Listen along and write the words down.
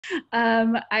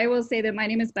I will say that my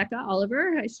name is Becka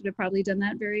Oliver. I should have probably done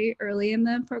that very early in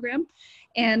the program.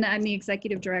 And I'm the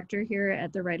executive director here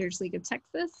at the Writers League of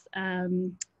Texas.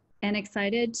 And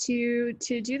excited to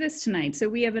do this tonight. So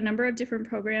we have a number of different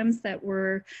programs that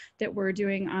we're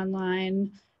doing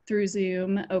online through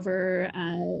Zoom over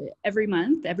every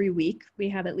month, every week. We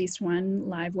have at least one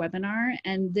live webinar,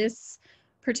 and this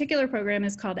particular program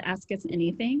is called Ask Us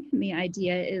Anything. And the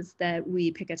idea is that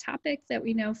we pick a topic that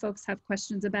we know folks have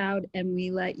questions about, and we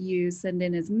let you send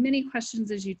in as many questions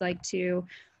as you'd like to.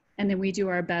 And then we do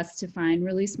our best to find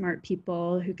really smart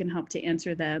people who can help to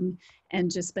answer them and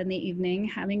just spend the evening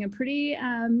having a pretty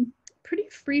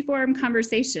free-form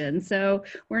conversation. So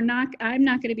I'm not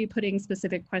going to be putting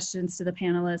specific questions to the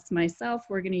panelists myself.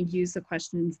 We're going to use the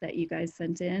questions that you guys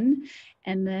sent in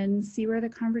and then see where the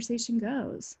conversation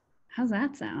goes. How's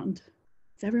that sound?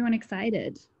 Is everyone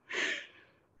excited?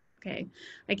 Okay,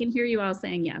 I can hear you all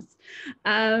saying yes.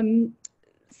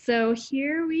 So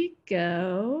here we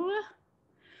go.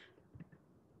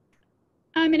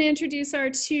 I'm going to introduce our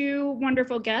two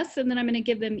wonderful guests, and then I'm going to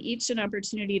give them each an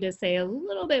opportunity to say a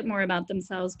little bit more about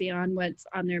themselves beyond what's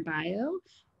on their bio.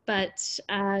 But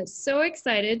so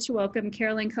excited to welcome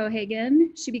Carolyn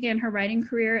Cohagan. She began her writing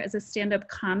career as a stand-up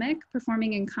comic,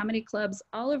 performing in comedy clubs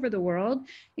all over the world,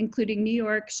 including New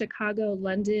York, Chicago,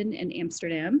 London, and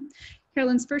Amsterdam.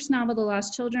 Carolyn's first novel, The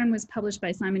Lost Children, was published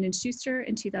by Simon Schuster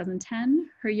in 2010.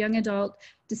 Her young adult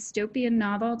dystopian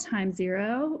novel, Time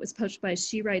Zero, was published by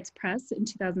She Writes Press in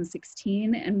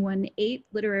 2016 and won 8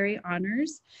 literary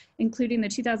honors, including the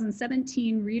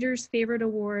 2017 Reader's Favorite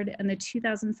Award and the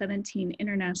 2017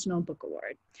 International Book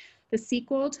Award. The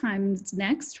sequel, Time's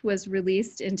Next, was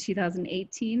released in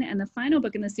 2018, and the final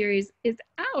book in the series is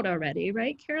out already,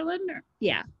 right, Carolyn?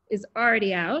 Yeah, is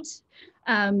already out.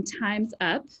 Time's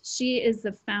Up. She is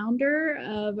the founder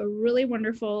of a really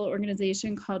wonderful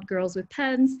organization called Girls with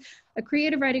Pens, a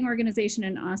creative writing organization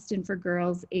in Austin for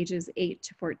girls ages 8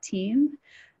 to 14.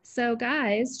 So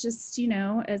guys, just,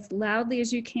 as loudly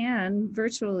as you can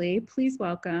virtually, please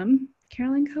welcome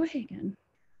Carolyn Cohagan.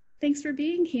 Thanks for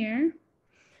being here.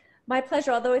 My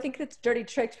pleasure, although I think it's a dirty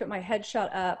trick to put my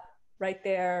headshot up right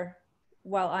there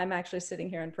while I'm actually sitting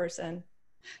here in person.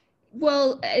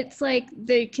 Well, it's like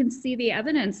they can see the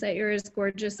evidence that you're as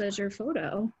gorgeous as your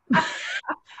photo.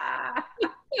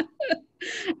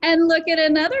 And look at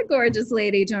another gorgeous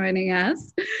lady joining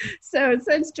us. So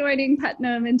since joining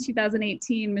Putnam in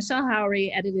 2018, Michelle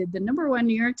Howry edited the #1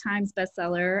 New York Times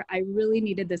bestseller, I Really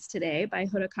Needed This Today by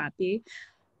Hoda Kotb,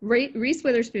 Reese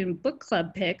Witherspoon book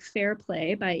club pick, Fair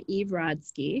Play by Eve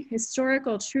Rodsky,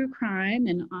 historical true crime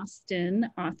and Austen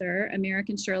author,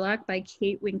 American Sherlock by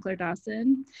Kate Winkler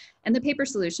Dawson, and The Paper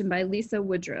Solution by Lisa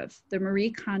Woodruff, the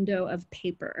Marie Kondo of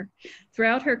paper.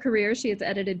 Throughout her career, she has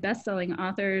edited best-selling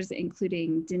authors,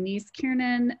 including Denise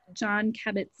Kiernan, John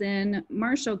Kabat-Zinn,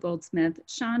 Marshall Goldsmith,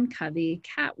 Sean Covey,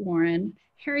 Kat Warren,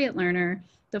 Harriet Lerner,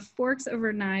 the Forks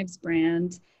Over Knives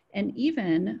brand, and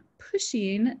even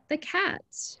Pushing the Cat.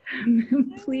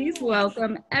 Please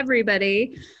welcome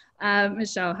everybody,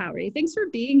 Michelle Howry. Thanks for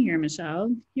being here,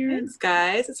 Michelle. Thanks,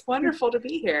 guys. It's wonderful to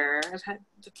be here. I've had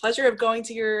the pleasure of going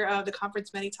to your the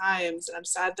conference many times, and I'm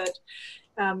sad that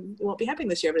we won't be having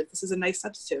this year, but this is a nice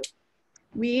substitute.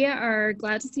 We are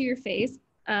glad to see your face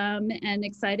and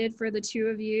excited for the two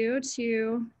of you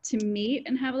to meet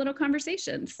and have a little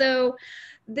conversation. So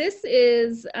this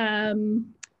is,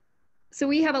 so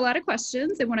we have a lot of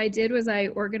questions, and what I did was I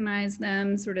organized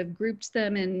them, sort of grouped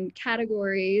them in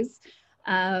categories.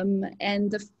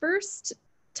 And the first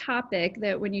topic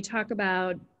that when you talk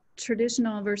about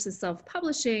traditional versus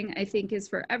self-publishing, I think is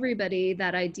for everybody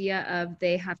that idea of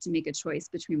they have to make a choice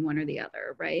between one or the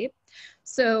other, right?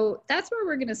 So that's where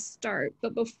we're gonna start.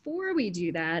 But before we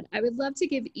do that, I would love to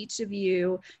give each of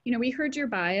you, we heard your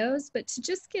bios, but to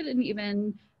just get an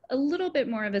even a little bit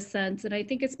more of a sense, and I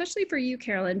think especially for you,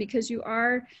 Carolyn, because you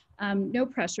are, no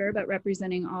pressure, but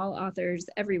representing all authors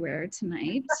everywhere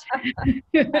tonight.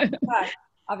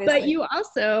 Obviously. But you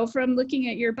also, from looking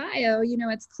at your bio,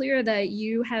 it's clear that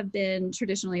you have been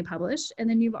traditionally published, and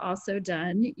then you've also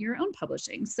done your own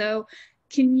publishing. So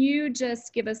can you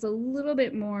just give us a little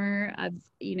bit more of,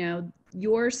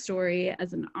 your story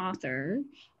as an author,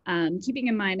 keeping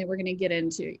in mind that we're going to get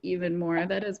into even more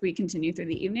of it as we continue through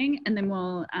the evening, and then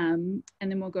we'll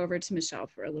go over to Michelle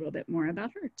for a little bit more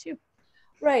about her too.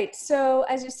 Right. So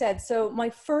as you said, so my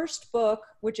first book,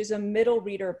 which is a middle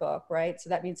reader book, right? So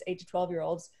that means 8 to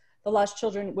 12-year-olds, The Lost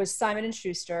Children, was Simon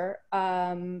Schuster.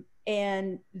 And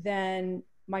then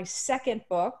my second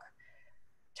book,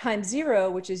 Time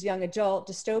Zero, which is young adult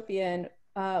dystopian,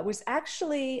 was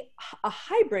actually a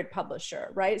hybrid publisher,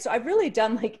 right? So I've really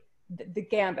done like the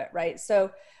gambit, right?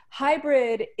 So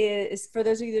hybrid is, for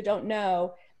those of you that don't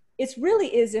know, it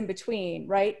really is in between,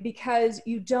 right? Because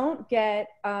you don't get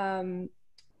an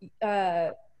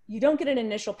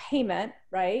initial payment,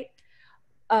 right?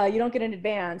 You don't get an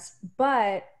advance,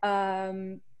 but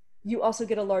you also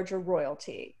get a larger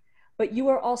royalty. But you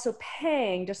are also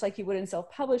paying, just like you would in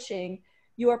self-publishing,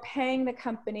 you are paying the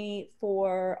company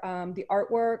for the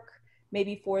artwork,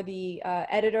 maybe for the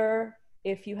editor,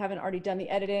 if you haven't already done the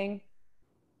editing.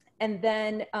 And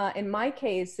then in my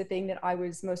case, the thing that I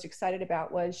was most excited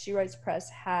about was She Writes Press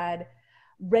had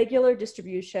regular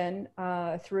distribution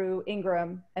through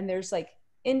Ingram, and there's like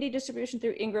indie distribution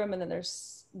through Ingram, and then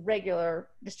there's regular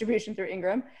distribution through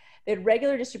Ingram. They had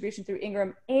regular distribution through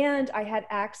Ingram, and I had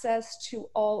access to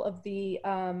all of the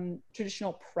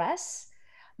traditional press,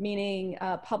 meaning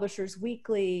Publishers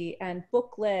Weekly and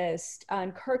Booklist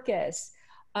and Kirkus.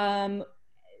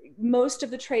 Most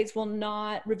of the trades will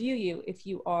not review you if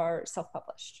you are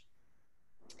self-published.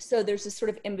 So there's this sort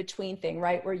of in-between thing,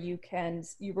 right, where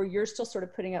you're still sort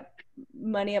of putting up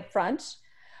money up front,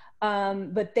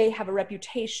 but they have a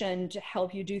reputation to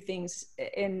help you do things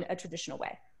in a traditional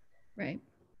way. Right.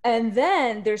 And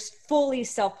then there's fully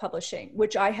self-publishing,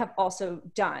 which I have also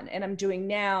done, and I'm doing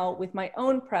now with my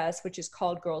own press, which is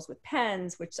called Girls with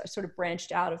Pens, which I sort of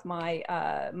branched out of my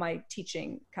my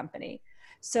teaching company.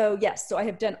 So yes, so I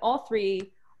have done all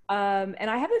three,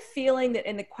 and I have a feeling that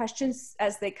in the questions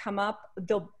as they come up,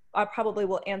 I probably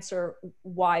will answer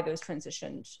why those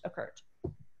transitions occurred.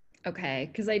 Okay,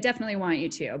 because I definitely want you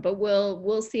to, but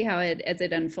we'll see how as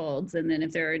it unfolds, and then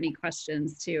if there are any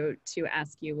questions to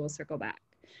ask you, we'll circle back.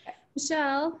 Okay.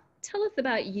 Michelle, tell us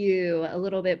about you a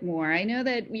little bit more. I know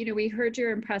that we heard your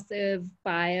impressive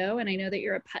bio, and I know that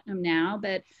you're at Putnam now,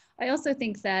 but I also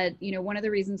think that one of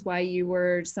the reasons why you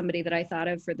were somebody that I thought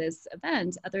of for this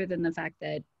event, other than the fact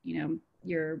that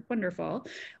you're wonderful,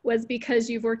 was because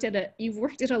you've worked at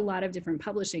a lot of different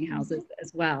publishing houses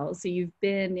as well. So you've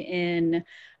been in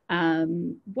at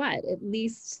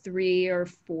least 3 or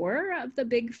 4 of the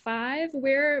big 5.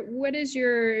 What is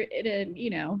your,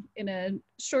 in a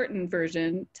shortened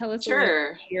version, tell us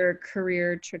Sure. about your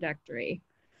career trajectory.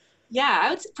 Yeah, I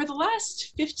would say for the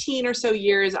last 15 or so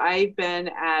years, I've been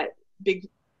at big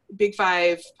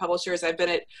 5 publishers. I've been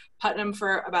at Putnam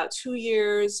for about 2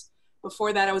 years.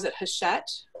 Before that, I was at Hachette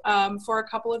for a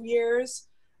couple of years.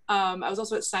 I was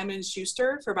also at Simon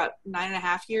Schuster for about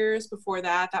 9.5 years. Before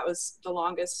that, that was the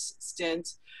longest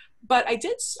stint. But I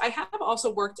have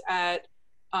also worked at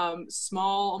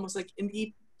small, almost like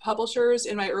indie publishers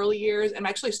in my early years, and I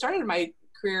actually started my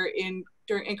career in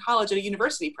college at a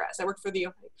university press. I worked for the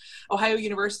Ohio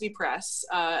University Press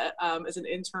as an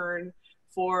intern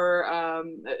for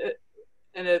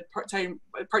and a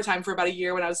part-time for about a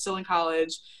year when I was still in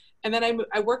college. And then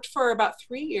I worked for about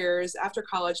 3 years after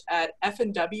college at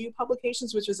F&W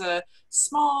Publications, which was a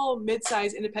small,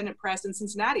 mid-sized independent press in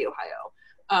Cincinnati,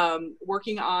 Ohio,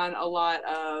 working on a lot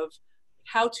of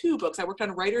how-to books. I worked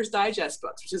on Writer's Digest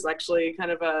books, which is actually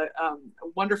kind of a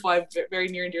wonderful, very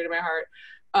near and dear to my heart.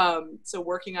 So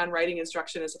working on writing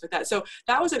instruction and stuff like that. So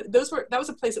that was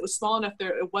a place that was small enough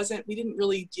there. We didn't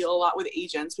really deal a lot with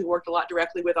agents. We worked a lot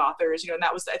directly with authors, and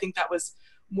I think that was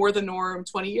more the norm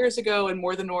 20 years ago and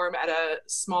more the norm at a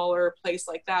smaller place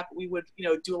like that. But we would,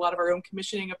 do a lot of our own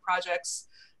commissioning of projects,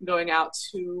 going out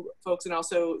to folks and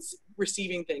also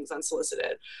receiving things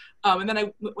unsolicited. And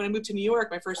then when I moved to New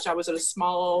York, my first job was at a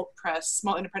small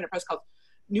independent press called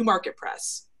New Market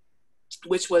Press,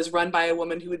 which was run by a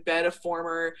woman who had been a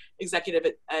former executive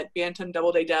at Bantam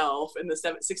Doubleday Delph in the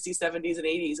 60s, 70s, and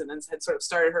 80s, and then had sort of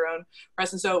started her own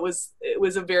press. And so it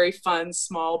was a very fun,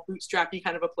 small, bootstrappy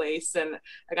kind of a place. And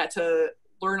I got to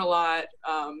learn a lot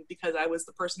because I was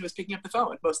the person who was picking up the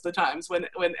phone most of the times when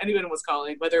anyone was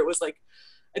calling, whether it was like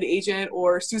an agent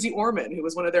or Susie Orman, who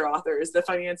was one of their authors, the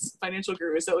financial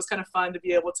guru. So it was kind of fun to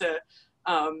be able to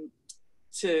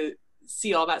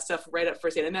see all that stuff right up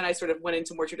firsthand. And then I sort of went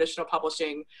into more traditional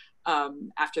publishing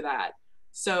after that.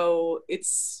 So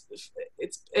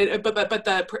but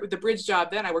the bridge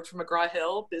job, then I worked for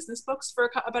McGraw-Hill Business Books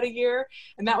for about a year,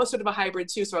 and that was sort of a hybrid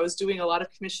too. So I was doing a lot of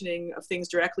commissioning of things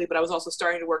directly, but I was also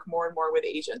starting to work more and more with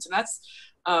agents, and that's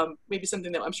maybe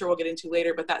something that I'm sure we'll get into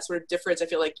later. But that sort of difference, I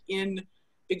feel like in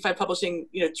Big 5 publishing,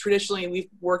 traditionally we've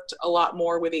worked a lot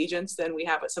more with agents than we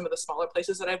have at some of the smaller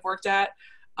places that I've worked at.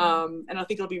 And I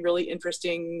think it'll be really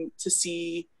interesting to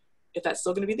see if that's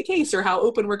still going to be the case, or how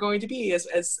open we're going to be as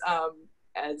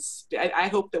I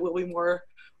hope that we'll be more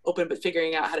open, but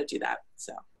figuring out how to do that.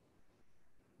 So.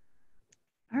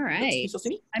 All right.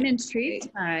 I'm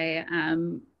intrigued by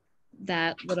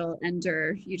that little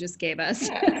ender you just gave us.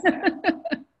 Yeah.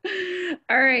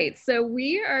 All right, so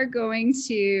we are going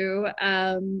to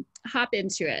hop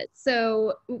into it.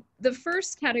 So the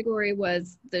first category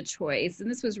was the choice,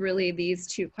 and this was really these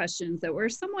two questions that were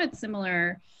somewhat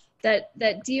similar, that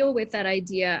deal with that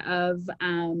idea of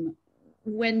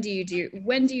when do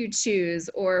you choose,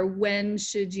 or when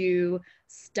should you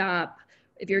stop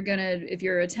if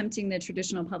you're attempting the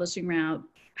traditional publishing route.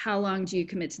 How long do you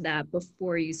commit to that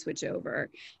before you switch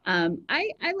over?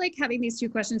 I like having these two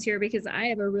questions here because I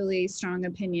have a really strong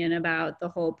opinion about the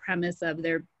whole premise of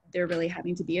there really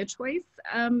having to be a choice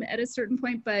at a certain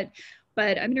point, but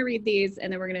I'm going to read these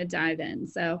and then we're going to dive in.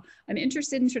 So I'm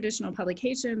interested in traditional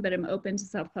publication, but I'm open to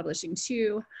self-publishing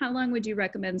too. How long would you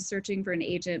recommend searching for an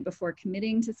agent before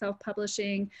committing to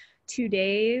self-publishing? 2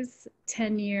 days,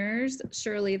 10 years?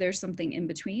 Surely there's something in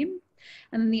between.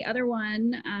 And then the other one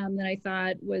that I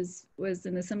thought was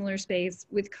in a similar space,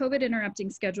 with COVID interrupting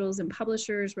schedules and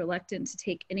publishers reluctant to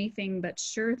take anything but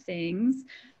sure things,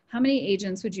 how many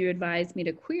agents would you advise me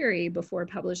to query before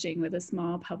publishing with a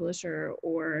small publisher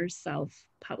or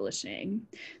self-publishing?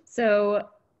 So,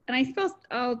 and I think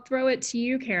I'll throw it to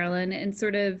you, Carolyn, and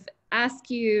sort of ask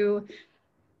you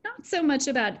not so much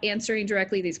about answering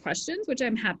directly these questions, which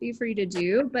I'm happy for you to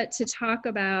do, but to talk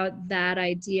about that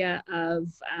idea of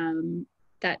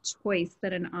that choice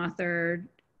that an author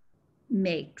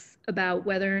makes about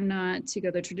whether or not to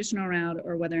go the traditional route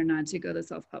or whether or not to go the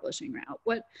self-publishing route.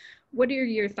 What are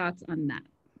your thoughts on that?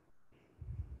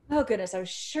 Oh goodness, I was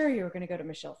sure you were going to go to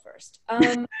Michelle first.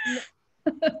 I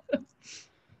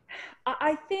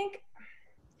think,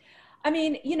 I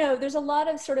mean, you know, there's a lot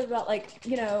of sort of about like,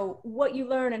 you know, what you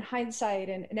learn in hindsight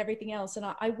and everything else. And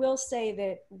I will say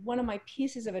that one of my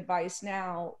pieces of advice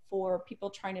now for people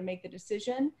trying to make the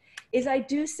decision is I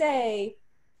do say,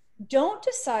 don't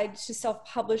decide to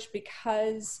self-publish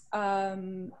because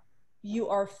you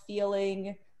are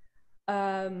feeling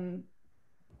that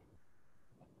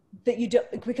you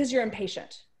don't, because you're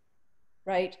impatient,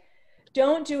 right?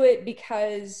 Don't do it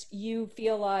because you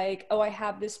feel like, oh, I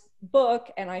have this book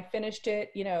and I finished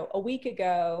it, you know, a week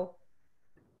ago,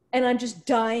 and I'm just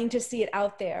dying to see it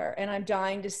out there, and I'm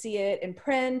dying to see it in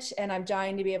print, and I'm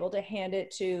dying to be able to hand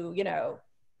it to, you know,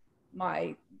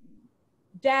 my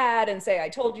dad and say, I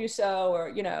told you so, or,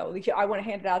 you know, I want to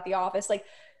hand it out at the office. Like,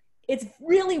 it's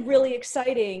really, really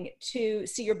exciting to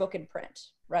see your book in print,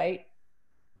 right?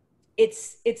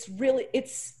 It's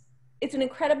an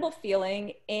incredible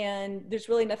feeling, and there's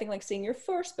really nothing like seeing your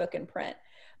first book in print.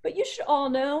 But you should all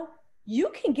know you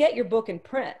can get your book in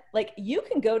print. Like, you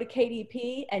can go to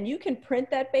KDP and you can print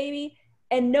that baby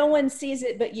and no one sees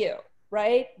it but you,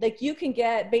 right? Like, you can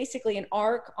get basically an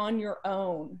ARC on your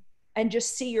own and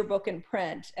just see your book in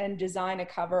print and design a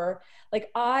cover. Like,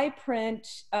 I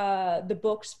print the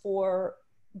books for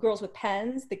Girls with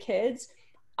Pens, the kids.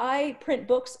 I print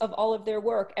books of all of their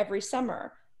work every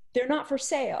summer. They're not for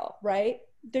sale, right?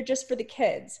 They're just for the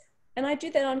kids. And I do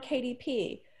that on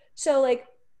KDP. So like,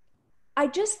 I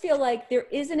just feel like there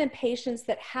is an impatience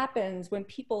that happens when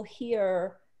people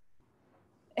hear,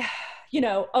 you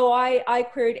know, oh, I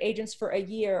queried agents for a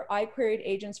year. I queried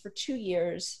agents for 2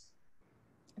 years.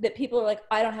 That people are like,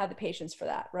 I don't have the patience for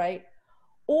that, right?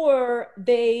 Or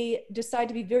they decide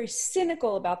to be very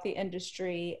cynical about the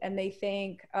industry and they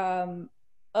think,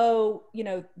 oh, you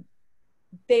know,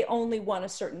 they only want a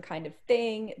certain kind of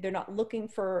thing. They're not looking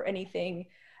for anything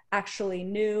actually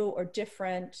new or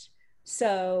different.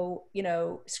 So, you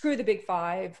know, screw the big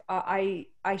five. I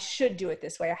should do it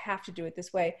this way. I have to do it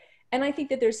this way. And I think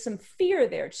that there's some fear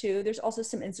there too. There's also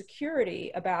some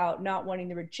insecurity about not wanting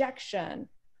the rejection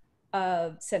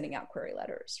of sending out query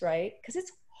letters, right? Because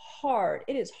it's hard.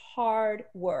 It is hard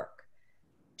work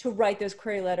to write those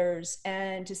query letters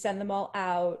and to send them all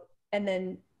out and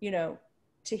then, you know,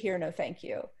 to hear no thank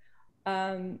you.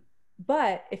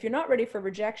 But if you're not ready for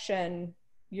rejection,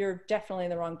 you're definitely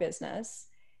in the wrong business.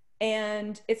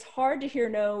 And it's hard to hear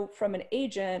no from an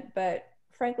agent, but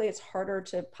frankly, it's harder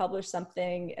to publish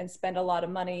something and spend a lot of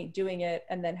money doing it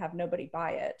and then have nobody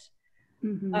buy it.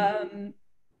 Mm-hmm.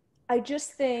 I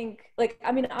just think, like,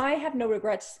 I mean, I have no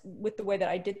regrets with the way that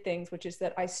I did things, which is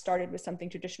that I started with something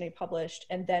traditionally published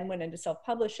and then went into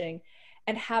self-publishing.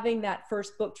 And having that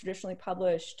first book traditionally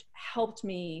published helped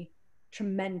me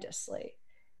tremendously.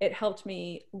 It helped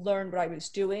me learn what I was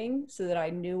doing so that I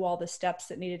knew all the steps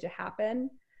that needed to happen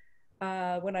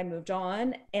when I moved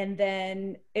on. And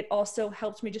then it also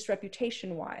helped me just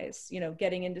reputation-wise, you know,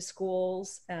 getting into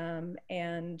schools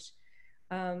and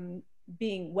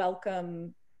being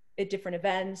welcome at different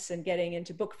events and getting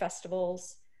into book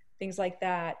festivals, things like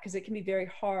that, because it can be very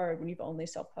hard when you've only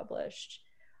self-published.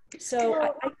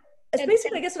 So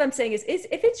basically, I guess what I'm saying is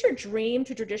if it's your dream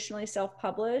to traditionally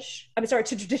self-publish, sorry,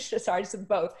 just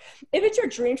both. If it's your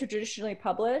dream to traditionally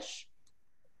publish,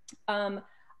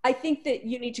 I think that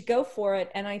you need to go for it.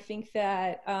 And I think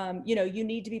that, you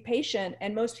need to be patient.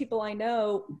 And most people I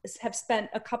know have spent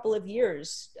a couple of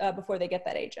years before they get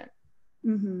that agent.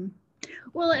 Mm-hmm.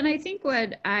 Well, and I think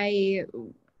why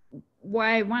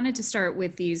I wanted to start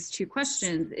with these two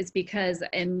questions is because,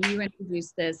 and you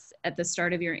introduced this at the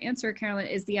start of your answer, Carolyn,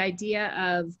 is the idea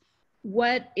of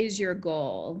what is your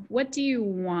goal? What do you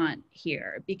want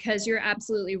here? Because you're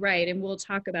absolutely right. And we'll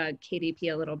talk about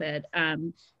KDP a little bit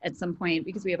at some point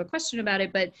because we have a question about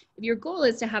it. But if your goal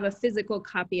is to have a physical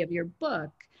copy of your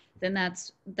book, then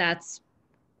that's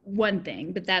one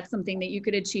thing, but that's something that you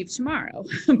could achieve tomorrow,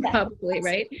 probably,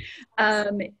 right?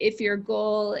 If your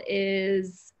goal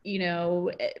is,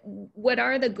 what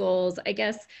are the goals, I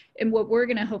guess, and what we're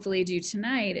going to hopefully do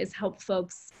tonight is help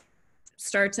folks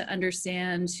start to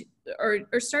understand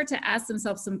or start to ask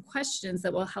themselves some questions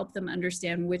that will help them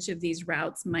understand which of these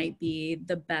routes might be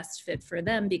the best fit for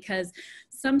them. Because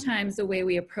sometimes the way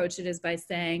we approach it is by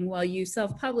saying, well, you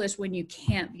self-publish when you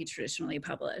can't be traditionally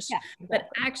published. Yeah, exactly. But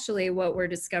actually what we're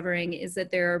discovering is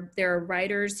that there are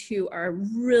writers who are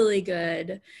really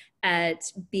good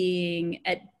at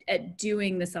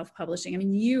doing the self-publishing. I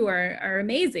mean, you are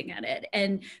amazing at it,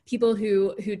 and people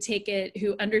who take it,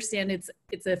 who understand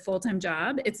it's a full-time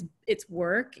job, it's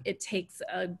work, it takes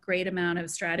a great amount of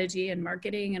strategy and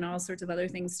marketing and all sorts of other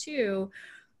things too.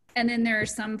 And then there are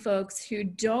some folks who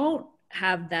don't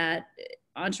have that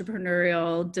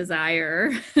entrepreneurial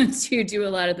desire to do a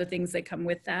lot of the things that come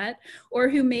with that, or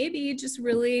who maybe just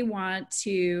really want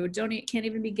to can't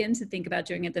even begin to think about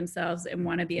doing it themselves and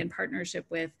want to be in partnership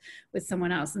with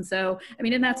someone else. And so, I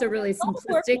mean, and that's a really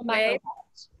simplistic way.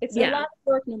 It's a lot of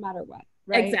work no matter what,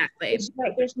 right? Exactly.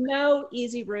 There's no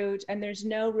easy route, and there's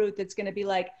no route that's going to be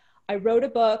like, I wrote a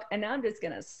book and now I'm just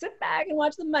going to sit back and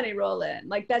watch the money roll in.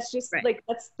 Like, that's just like,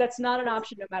 that's not an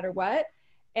option no matter what.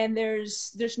 And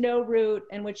there's no route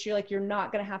in which you're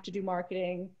not going to have to do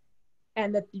marketing,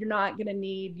 and that you're not going to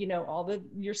need,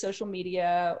 your social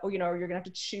media, or, or you're going to have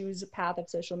to choose a path of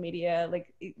social media.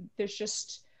 Like, there's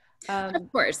just,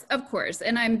 Of course.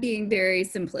 And I'm being very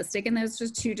simplistic, and there's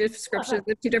just two descriptions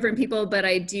of two different people, but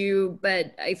I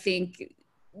think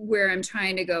where I'm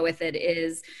trying to go with it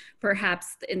is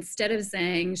perhaps instead of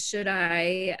saying, should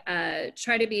I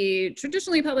try to be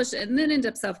traditionally published and then end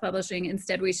up self-publishing,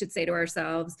 instead we should say to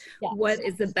ourselves, what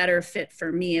is the better fit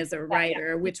for me as a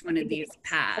writer? Which one of these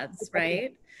paths,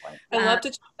 right? I love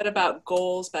to talk about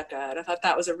goals, Becka, and I thought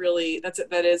that was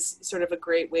that is sort of a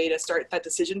great way to start that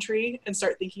decision tree and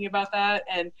start thinking about that.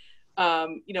 And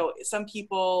some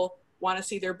people want to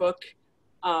see their book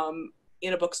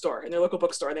in a bookstore, in their local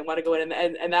bookstore, and they want to go in,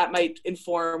 and that might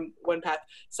inform one path.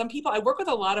 Some people, I work on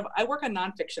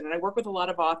nonfiction, and I work with a lot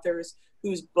of authors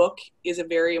whose book is a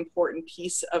very important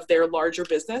piece of their larger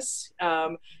business.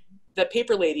 The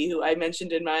paper lady who I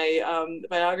mentioned in my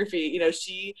biography,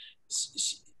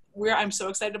 I'm so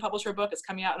excited to publish her book. It's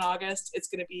coming out in August. It's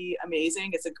going to be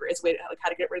amazing. It's a way to how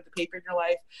to get rid of the paper in your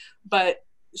life. But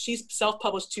she's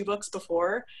self-published 2 books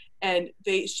before, and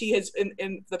she has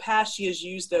in the past, she has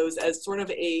used those as sort of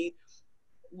a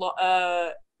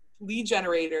lead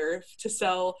generator to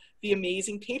sell the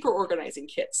amazing paper organizing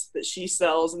kits that she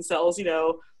sells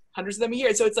hundreds of them a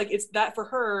year. So it's that for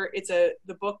her,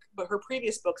 the book, but her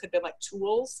previous books had been like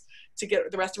tools to get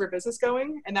the rest of her business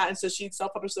going. And so she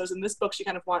self-published those. In this book, she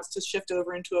kind of wants to shift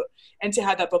over into it and to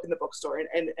have that book in the bookstore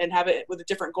and have it with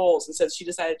different goals. And so she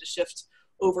decided to shift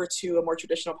over to a more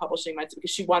traditional publishing mindset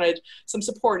because she wanted some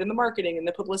support in the marketing and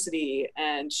the publicity.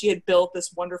 And she had built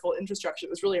this wonderful infrastructure. It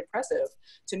was really impressive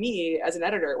to me as an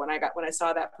editor when I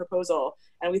saw that proposal.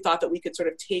 And we thought that we could sort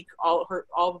of take all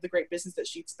of the great business that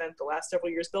she'd spent the last several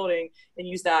years building and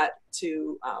use that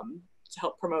to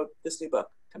help promote this new book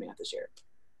coming out this year.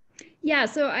 Yeah,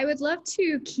 so I would love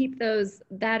to keep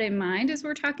that in mind as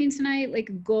we're talking tonight,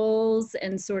 like goals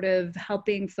and sort of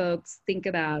helping folks think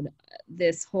about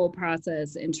this whole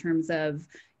process in terms of,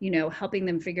 helping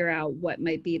them figure out what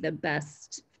might be the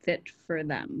best fit for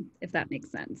them, if that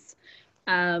makes sense.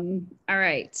 All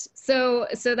right, so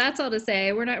that's all to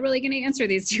say. We're not really going to answer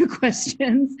these 2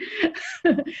 questions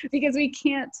because we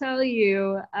can't tell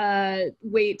you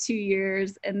wait 2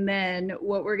 years, and then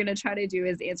what we're going to try to do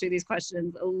is answer these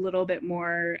questions a little bit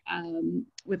more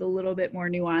with a little bit more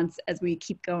nuance as we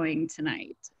keep going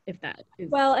tonight, if that is.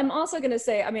 Well, I'm also going to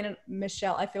say,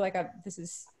 Michelle, I feel like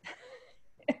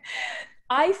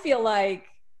I feel like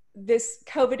this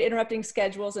COVID interrupting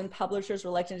schedules and publishers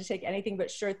reluctant to take anything but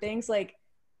sure things, like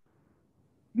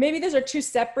maybe those are two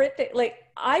separate things. Like,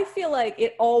 I feel like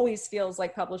it always feels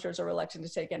like publishers are reluctant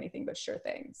to take anything but sure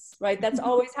things, right? That's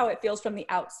always how it feels from the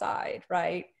outside,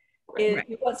 right? Right.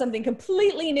 You want something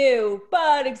completely new,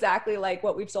 but exactly like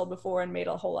what we've sold before and made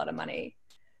a whole lot of money.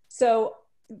 So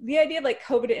the idea of like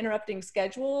COVID interrupting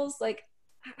schedules, like,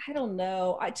 I don't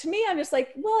know. To me, I'm just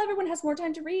like, well, everyone has more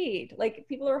time to read. Like,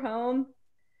 people are home.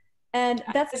 And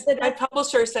my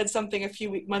publisher said something a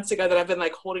few months ago that I've been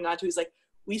like holding on to. He's like,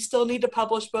 we still need to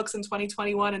publish books in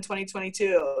 2021 and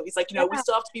 2022. He's like, we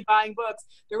still have to be buying books.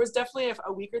 There was definitely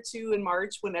a week or two in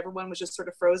March when everyone was just sort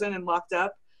of frozen and locked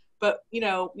up. But we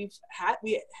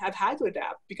have had to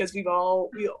adapt because we all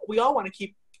want to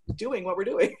keep doing what we're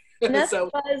doing. And that's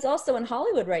what is also in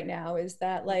Hollywood right now, is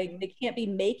that like they can't be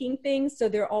making things, so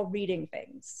they're all reading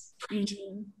things.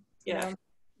 Mm-hmm. Yeah. You know?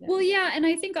 Well, yeah. And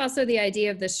I think also the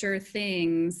idea of the sure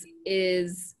things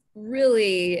is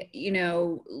really,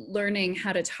 learning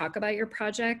how to talk about your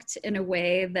project in a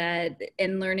way that,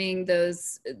 and learning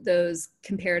those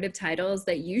comparative titles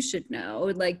that you should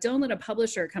know. Like, don't let a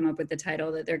publisher come up with the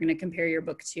title that they're going to compare your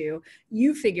book to.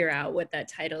 You figure out what that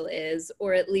title is,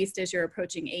 or at least as you're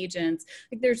approaching agents,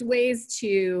 like, there's ways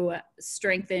to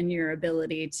strengthen your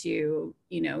ability to,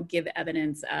 give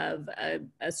evidence of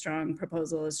a strong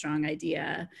proposal, a strong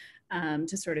idea,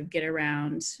 to sort of get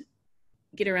around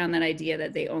that idea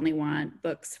that they only want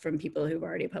books from people who've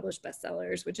already published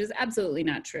bestsellers, which is absolutely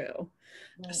not true.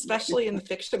 Especially in the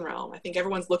fiction realm. I think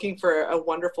everyone's looking for a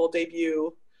wonderful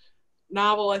debut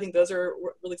novel. I think those are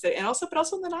really exciting. And also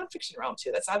in the nonfiction realm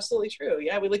too. That's absolutely true.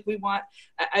 Yeah, I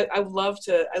love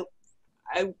to,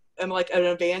 I am like an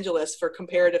evangelist for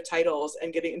comparative titles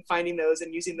and finding those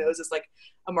and using those as like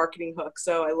a marketing hook.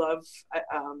 So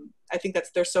I think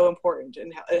they're so important,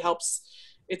 and it helps.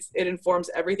 It informs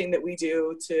everything that we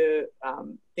do to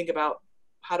think about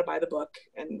how to buy the book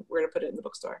and where to put it in the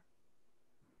bookstore.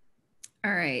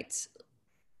 All right.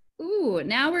 Ooh,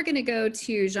 now we're going to go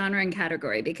to genre and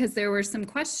category, because there were some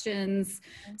questions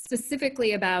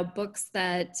specifically about books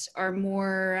that are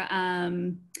more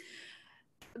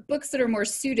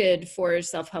suited for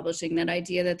self-publishing, that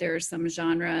idea that there are some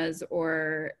genres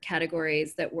or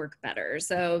categories that work better.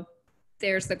 So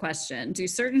there's the question: do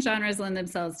certain genres lend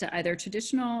themselves to either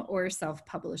traditional or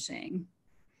self-publishing?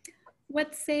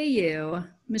 What say you?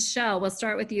 Michelle, we'll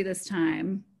start with you this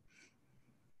time.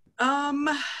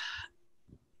 That's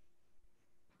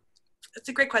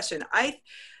a great question. I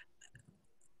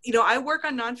work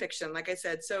on nonfiction, like I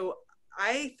said. So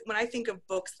when I think of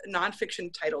books,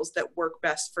 nonfiction titles that work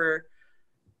best for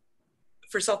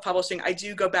self-publishing, I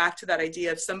do go back to that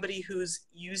idea of somebody who's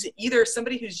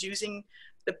using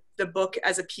the book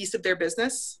as a piece of their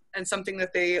business and something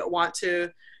that they want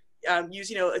to use.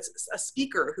 It's a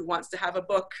speaker who wants to have a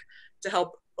book to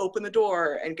help open the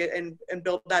door and get and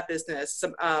build that business.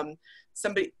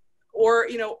 Somebody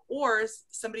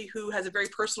who has a very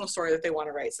personal story that they want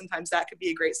to write. Sometimes that could be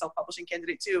a great self-publishing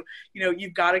candidate too.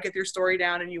 You've got to get your story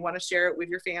down and you want to share it with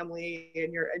your family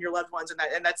and your loved ones, and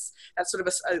that's sort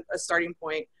of a starting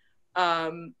point.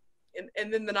 And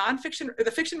then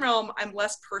the fiction realm, I'm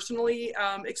less personally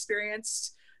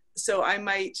experienced, so I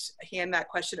might hand that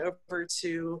question over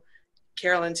to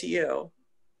Carolyn, to you.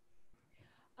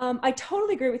 I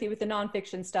totally agree with you with the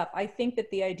nonfiction stuff. I think that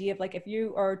the idea of like, if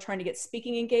you are trying to get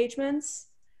speaking engagements,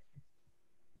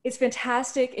 it's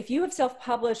fantastic. If you have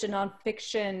self-published a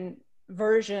nonfiction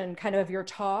version kind of your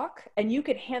talk, and you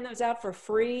could hand those out for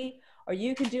free, or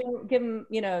you could give them,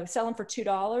 sell them for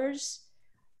 $2.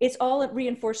 It's all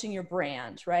reinforcing your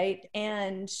brand, right?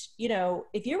 And,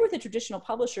 if you're with a traditional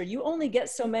publisher, you only get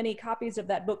so many copies of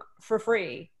that book for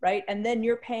free, right? And then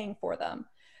you're paying for them.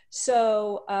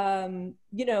 So,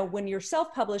 when you're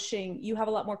self-publishing, you have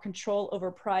a lot more control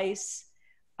over price,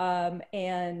 and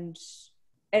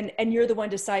you're the one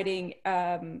deciding,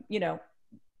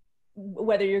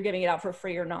 whether you're giving it out for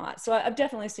free or not. So I've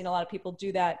definitely seen a lot of people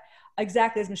do that,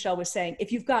 exactly as Michelle was saying,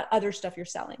 if you've got other stuff you're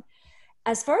selling.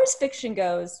 As far as fiction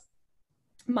goes,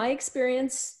 my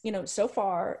experience, so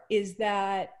far is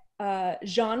that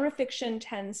genre fiction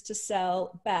tends to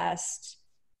sell best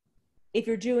if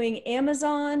you're doing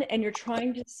Amazon and you're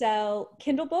trying to sell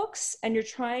Kindle books and you're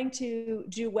trying to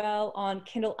do well on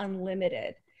Kindle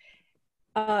Unlimited.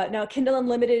 Now, Kindle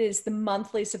Unlimited is the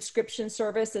monthly subscription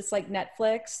service. It's like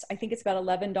Netflix. I think it's about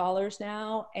 $11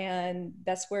 now. And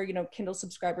that's where, Kindle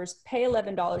subscribers pay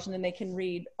 $11 and then they can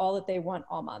read all that they want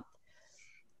all month.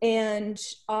 And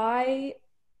I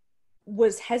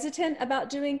was hesitant about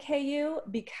doing KU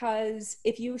because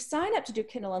if you sign up to do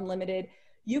Kindle Unlimited,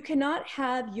 you cannot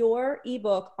have your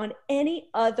ebook on any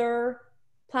other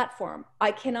platform.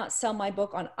 I cannot sell my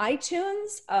book on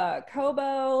iTunes,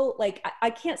 Kobo, like I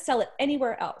can't sell it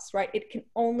anywhere else, right? It can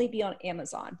only be on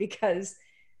Amazon because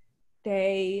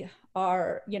they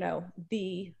are, you know,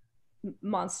 the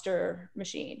monster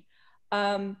machine.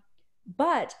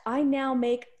 But I now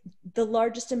make the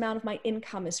largest amount of my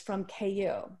income is from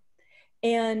KU.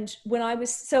 And when I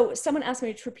was, so someone asked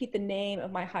me to repeat the name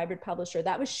of my hybrid publisher.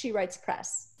 That was She Writes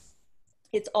Press.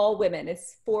 It's all women.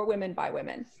 It's for women by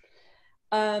women.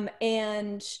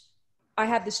 And I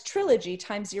have this trilogy,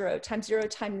 Time Zero,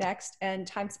 Time Next, and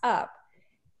Time's Up.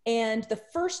 And the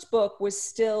first book was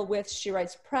still with She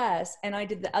Writes Press, and I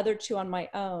did the other two on my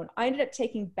own. I ended up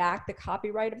taking back the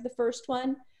copyright of the first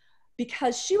one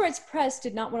because She Writes Press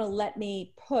did not want to let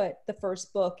me put the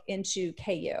first book into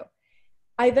KU.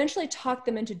 I eventually talked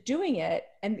them into doing it,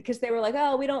 and because they were like,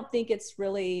 oh, we don't think it's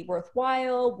really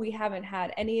worthwhile. We haven't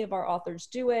had any of our authors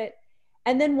do it.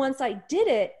 And then once I did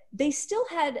it, they still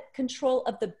had control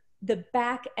of the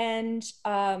back end.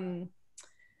 How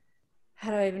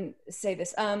do I even say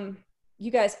this?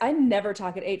 You guys, I never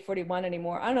talk at 8:41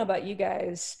 anymore. I don't know about you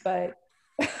guys, but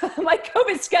my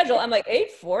COVID schedule, I'm like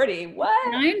 8:40.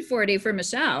 What? 9:40 for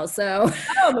Michelle. So,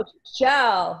 oh,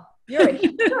 Michelle, you're a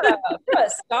hero. You're a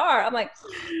star. I'm like,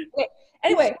 okay.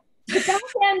 Anyway, the back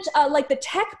end, like the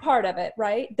tech part of it,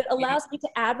 right? That allows me to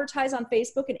advertise on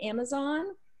Facebook and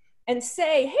Amazon and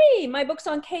say, hey, my book's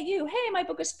on KU. Hey, my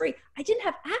book is free. I didn't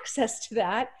have access to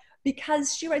that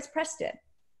because She Writes Press did.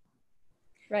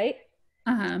 Right?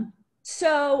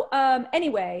 So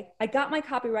anyway, I got my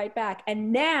copyright back.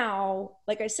 And now,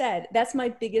 like I said, that's my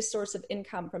biggest source of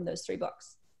income from those 3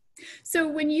 books. So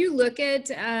when you look at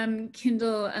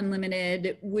Kindle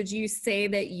Unlimited, would you say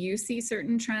that you see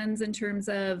certain trends in terms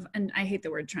of, and I hate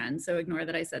the word trend, so ignore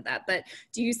that I said that, but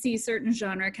do you see certain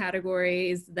genre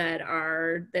categories that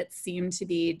seem to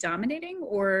be dominating,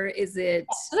 or is it?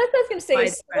 So that's what I was going to say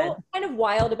is so kind of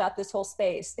wild about this whole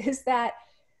space is that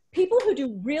people who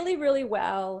do really, really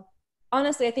well,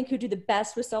 honestly, I think who do the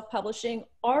best with self-publishing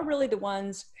are really the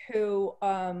ones who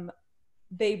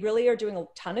they really are doing a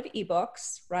ton of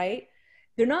ebooks, right?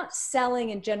 They're not selling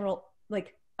in general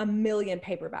like 1 million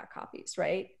paperback copies,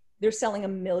 right? They're selling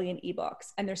 1 million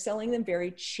ebooks, and they're selling them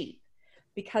very cheap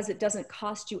because it doesn't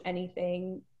cost you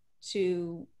anything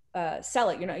to sell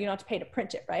it. You don't have to pay to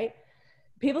print it, right?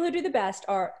 People who do the best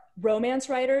are romance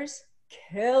writers,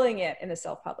 killing it in the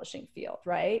self-publishing field,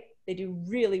 right? They do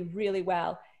really, really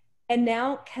well. And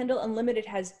now Kindle Unlimited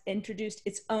has introduced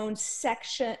its own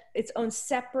section, its own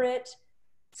separate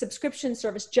subscription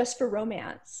service just for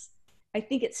romance. I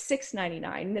think it's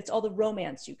 $6.99, and it's all the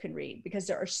romance you can read because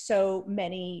there are so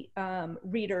many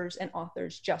readers and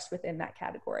authors just within that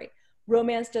category.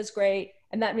 Romance does great,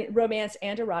 and that means romance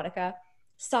and erotica.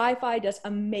 Sci-fi does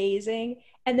amazing.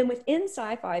 And then within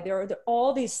sci-fi, there are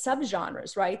all these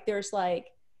subgenres, right? There's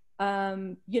like,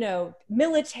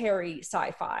 military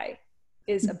sci-fi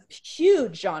is a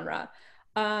huge genre.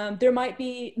 There might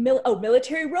be,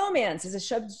 military romance is a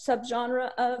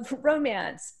subgenre of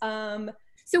romance.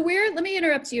 So let me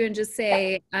interrupt you and just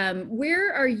say,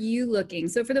 where are you looking?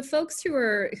 So for the folks who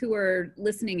are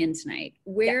listening in tonight,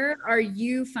 where are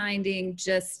you finding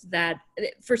just that,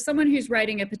 for someone who's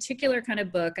writing a particular kind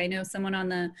of book? I know someone on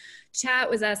the chat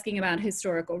was asking about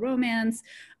historical romance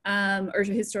or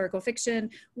historical fiction.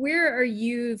 Where are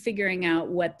you figuring out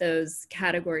what those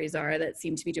categories are that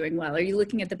seem to be doing well? Are you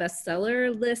looking at the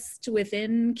bestseller list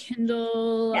within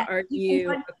Kindle? Yeah. Are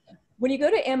you... When you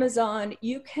go to Amazon,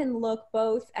 you can look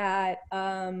both at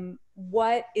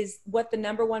what the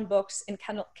 #1 books in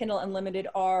Kindle Unlimited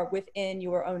are within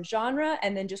your own genre,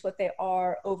 and then just what they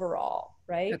are overall,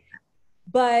 right? Okay.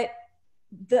 But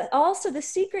also the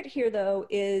secret here, though,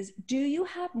 is do you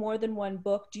have more than 1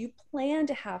 book? Do you plan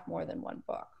to have more than 1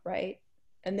 book, right?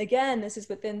 And again, this is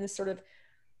within this sort of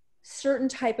certain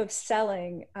type of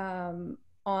selling on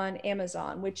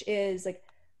Amazon, which is like,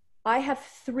 I have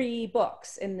 3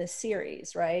 books in this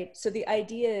series, right? So the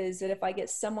idea is that if I get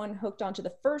someone hooked onto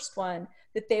the first one,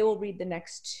 that they will read the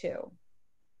next 2.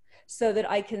 So that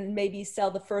I can maybe sell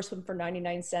the first one for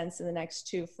 99 cents and the next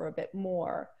 2 for a bit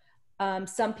more.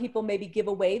 Some people maybe give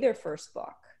away their first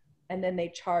book and then they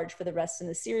charge for the rest of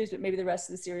the series, but maybe the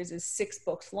rest of the series is 6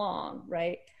 books long,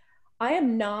 right? I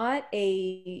am not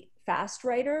a fast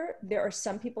writer. There are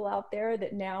some people out there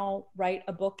that now write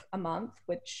a book a month,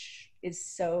 which is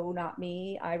so not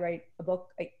me. I write a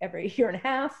book like every year and a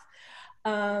half.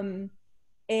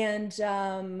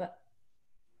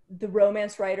 The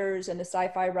romance writers and the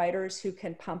sci-fi writers who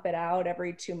can pump it out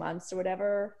every 2 months or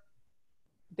whatever,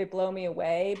 they blow me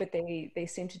away, but they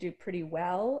seem to do pretty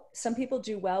well. Some people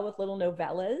do well with little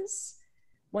novellas.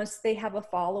 once they have a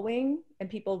following and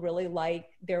people really like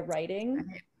their writing.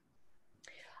 Right.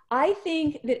 I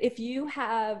think that if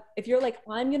you're like,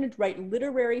 I'm going to write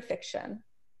literary fiction,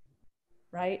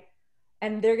 right?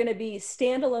 And they're going to be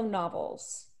standalone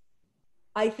novels.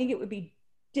 I think it would be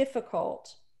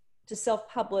difficult to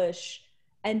self-publish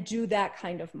and do that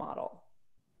kind of model.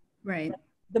 Right.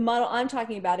 The model I'm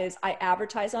talking about is I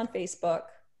advertise on Facebook,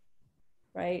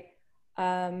 right?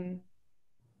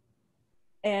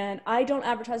 And I don't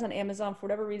advertise on Amazon for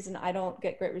whatever reason. I don't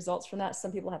get great results from that.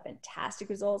 Some people have fantastic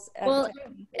results. Well,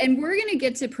 and we're gonna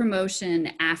get to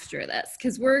promotion after this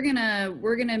because we're gonna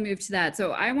move to that.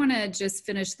 So I want to just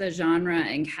finish the genre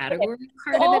and category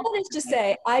part all of it. that is to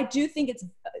say, I do think it's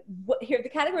here the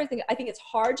category thing. I think it's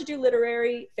hard to do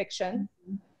literary fiction.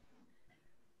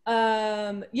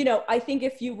 You know, I think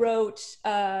if you wrote,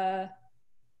 what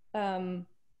am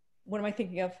I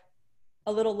thinking of?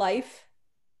 A Little Life.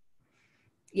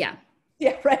 Yeah.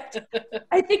 Yeah, right.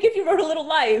 I think if you wrote A Little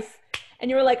Life and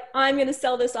you were like, I'm going to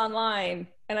sell this online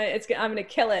and I'm going to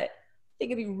kill it, I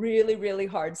think it'd be really, really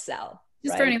hard sell.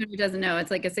 Just right? for anyone who doesn't know,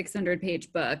 it's like a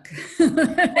 600-page book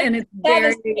and it's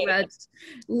very much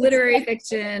literary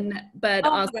fiction, but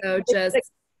also just like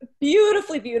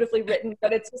beautifully, beautifully written,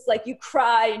 but it's just like you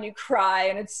cry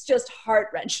and it's just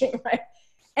heart-wrenching, right?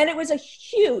 And it was a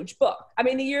huge book. I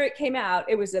mean, the year it came out,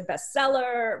 it was a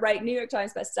bestseller, right? New York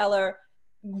Times bestseller,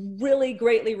 really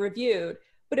greatly reviewed.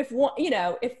 But if one, you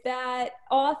know, if that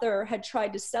author had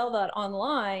tried to sell that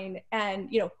online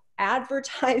and, you know,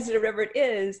 advertise it or whatever it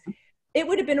is, it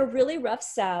would have been a really rough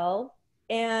sell.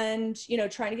 And, you know,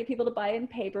 trying to get people to buy it in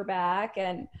paperback.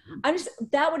 And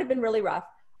that would have been really rough.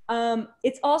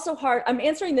 It's also hard. I'm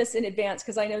answering this in advance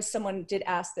because I know someone did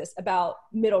ask this about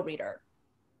middle reader.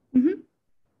 Mm-hmm.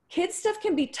 Kids stuff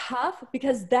can be tough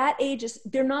because that age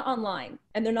they're not online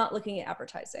and they're not looking at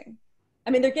advertising. I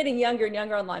mean, they're getting younger and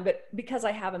younger online, but because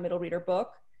I have a middle reader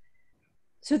book,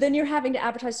 so then you're having to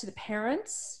advertise to the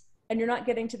parents and you're not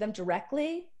getting to them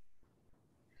directly.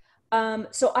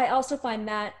 So I also find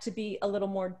that to be a little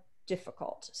more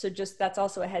difficult. So just, that's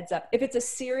also a heads up. If it's a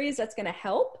series, that's going to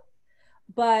help.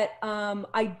 But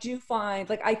I do find,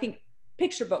 like, I think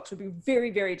picture books would be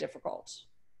very, very difficult,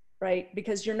 right?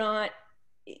 Because you're not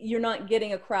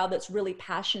getting a crowd that's really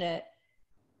passionate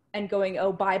and going,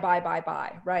 oh, buy,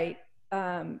 right?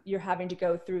 You're having to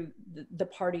go through the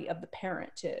party of the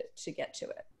parent to get to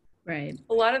it. Right.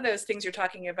 A lot of those things you're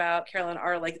talking about, Carolyn,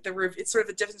 are like it's sort of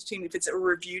the difference between if it's a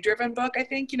review-driven book, I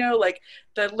think, you know, like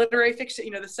the literary fiction,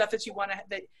 you know, the stuff that you want to,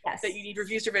 that you need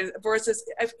reviews-driven versus,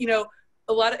 you know,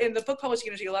 a lot of, in the book publishing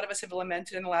industry, a lot of us have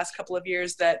lamented in the last couple of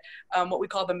years that what we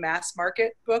call the mass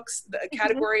market books, the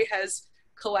category has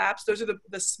collapsed. Those are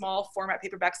the small format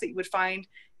paperbacks that you would find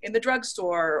in the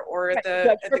drugstore or at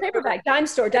the paperback, dime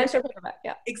store paperback.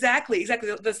 Yeah, exactly.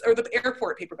 Or the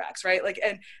airport paperbacks, right? Like,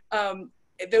 and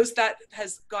that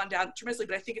has gone down tremendously,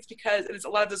 but I think it's because a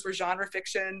lot of those were genre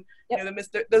fiction. You know,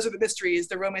 those are the mysteries,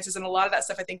 the romances, and a lot of that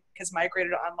stuff I think has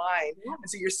migrated online. Yeah. And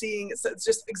so you're seeing, it's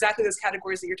just exactly those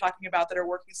categories that you're talking about that are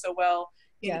working so well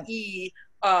in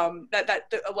that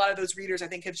a lot of those readers I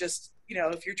think have just, you know,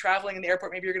 if you're traveling in the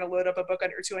airport, maybe you're going to load up a book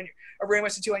or two on a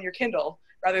romance or two on your Kindle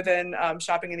rather than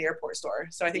shopping in the airport store.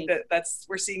 So I think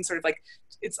we're seeing sort of like,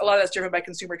 it's a lot of that's driven by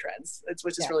consumer trends,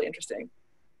 which is really interesting.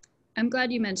 I'm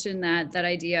glad you mentioned that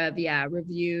idea of,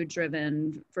 review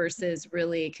driven versus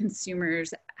really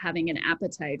consumers having an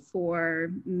appetite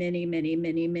for many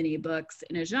books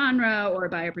in a genre or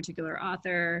by a particular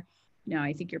author. No,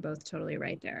 I think you're both totally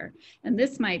right there. And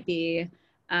this might be,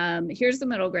 here's the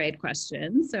middle grade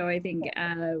question. So I think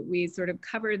we sort of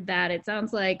covered that. It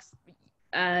sounds like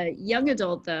young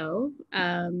adult though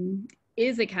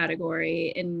is a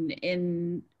category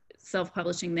in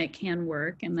self-publishing that can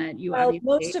work, and that you obviously...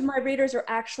 Most of my readers are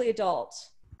actually adults.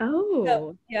 Oh.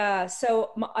 So, yeah, so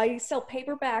I sell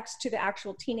paperbacks to the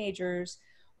actual teenagers,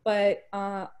 but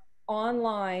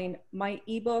online, my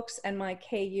ebooks and my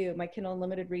KU, my Kindle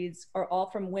Unlimited reads, are all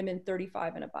from women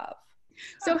 35 and above.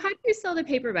 So how do you sell the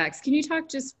paperbacks? Can you talk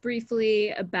just briefly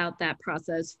about that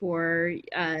process for,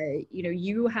 you know,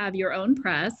 you have your own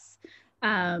press.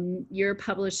 You're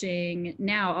publishing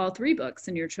now all 3 books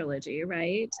in your trilogy,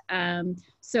 right?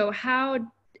 So how,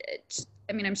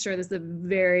 I mean, I'm sure this is a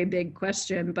very big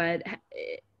question, but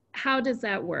how does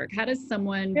that work? How does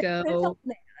someone go?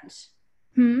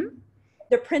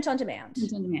 They're print on demand.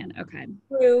 Print on demand, okay.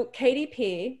 Through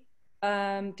KDP,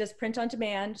 does print on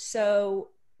demand. So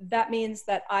that means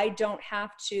that I don't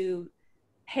have to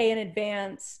pay in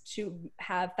advance to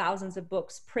have thousands of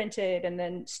books printed and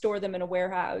then store them in a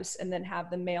warehouse and then have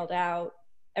them mailed out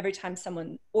every time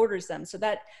someone orders them. So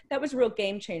that was a real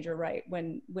game changer, right?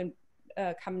 When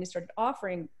companies started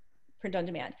offering print on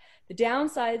demand. The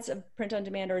downsides of print on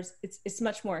demand are it's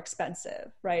much more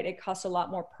expensive, right? It costs a lot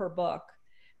more per book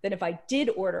than if I did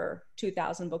order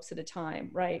 2,000 books at a time,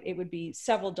 right? It would be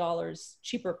several dollars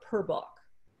cheaper per book.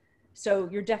 So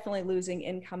you're definitely losing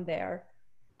income there.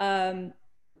 And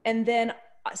then,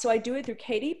 so I do it through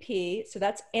KDP. So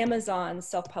that's Amazon's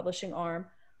self-publishing arm.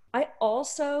 I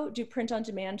also do print on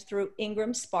demand through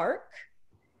Ingram Spark.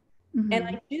 Mm-hmm. And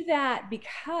I do that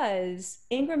because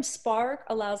Ingram Spark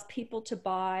allows people to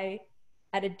buy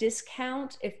at a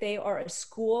discount if they are a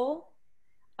school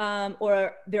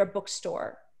or they're a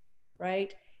bookstore,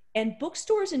 right? And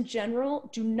bookstores in general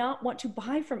do not want to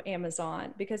buy from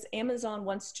Amazon because Amazon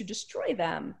wants to destroy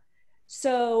them.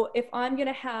 So if I'm going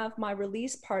to have my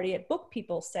release party at Book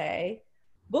People, say,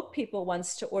 Book People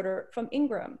wants to order from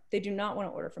Ingram. They do not want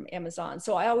to order from Amazon.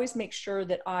 So I always make sure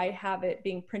that I have it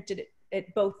being printed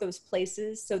at both those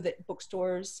places so that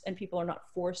bookstores and people are not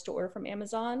forced to order from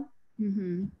Amazon.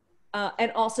 Mm-hmm.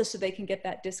 And also so they can get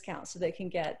that discount, so they can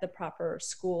get the proper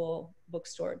school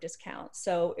bookstore discount.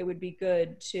 So it would be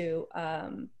good to,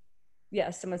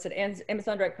 someone said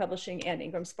Amazon Direct Publishing and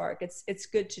Ingram Spark. It's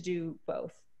good to do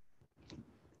both.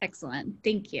 Excellent,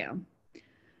 thank you.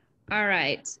 All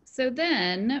right, so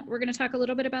then we're gonna talk a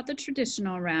little bit about the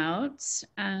traditional route.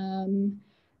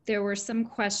 There were some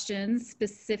questions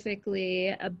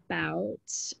specifically about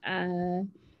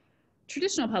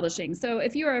traditional publishing. So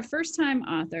if you are a first-time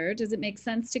author, does it make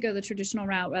sense to go the traditional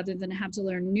route rather than have to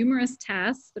learn numerous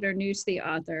tasks that are new to the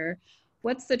author?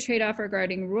 What's the trade-off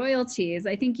regarding royalties?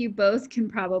 I think you both can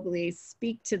probably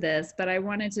speak to this, but I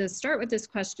wanted to start with this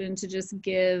question to just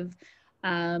give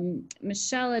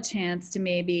Michelle a chance to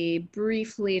maybe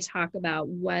briefly talk about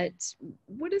what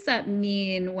does that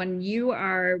mean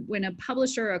when a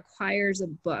publisher acquires a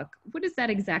book? What does that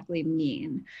exactly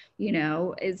mean? You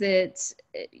know,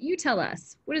 you tell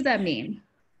us, what does that mean?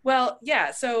 Well, yeah,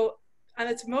 so on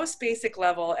its most basic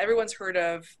level, everyone's heard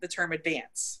of the term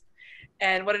advance.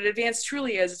 And what an advance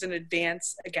truly is an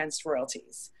advance against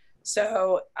royalties.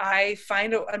 So I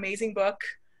find an amazing book,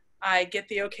 I get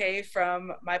the okay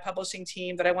from my publishing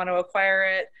team that I want to acquire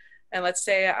it. And let's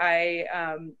say I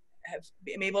am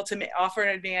able to offer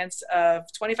an advance of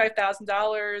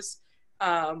 $25,000.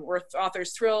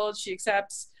 Author's thrilled, she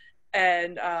accepts,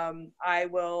 and I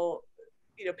will,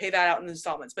 pay that out in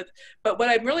installments. But what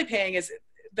I'm really paying is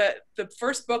the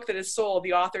first book that is sold,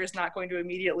 the author is not going to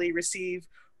immediately receive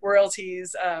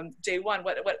royalties day one.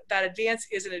 What that advance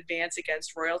is an advance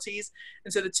against royalties.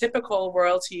 And so the typical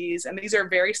royalties, and these are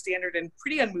very standard and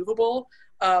pretty unmovable,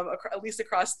 at least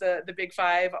across the big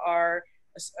five, are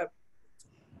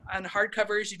on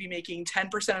hardcovers, you'd be making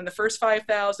 10% on the first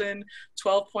 5,000,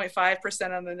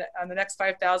 12.5% on the next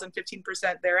 5,000,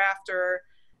 15% thereafter.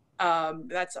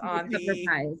 That's on the cover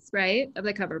price, right? Of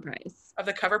the cover price. Of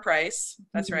the cover price.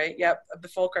 That's mm-hmm. right. Yep. Of the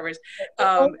full covers.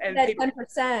 And that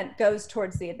 10% goes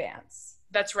towards the advance.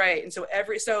 That's right. And so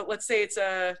let's say it's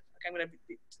I'm going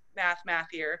to math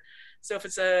here. So if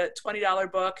it's a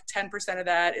 $20 book, 10% of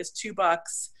that is $2.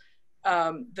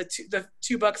 The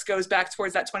 $2 goes back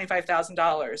towards that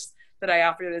 $25,000 that I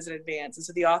offered as an advance. And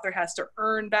so the author has to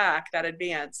earn back that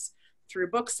advance through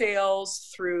book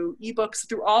sales, through ebooks,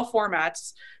 through all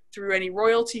formats, through any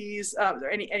royalties, or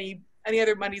any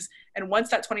other monies. And once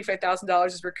that $25,000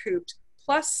 is recouped,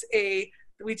 plus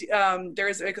there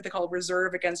is what they call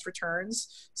reserve against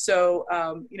returns. So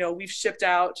we've shipped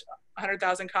out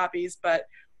 100,000 copies, but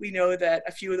we know that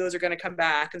a few of those are going to come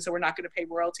back, and so we're not going to pay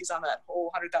royalties on that whole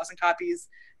 100,000 copies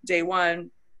day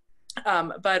one.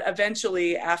 But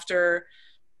eventually, after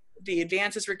the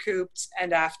advance is recouped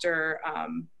and after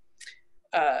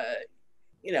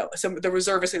some of the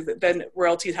reserve is, then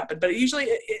royalties happen. But usually,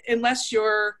 unless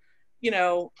you're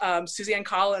Suzanne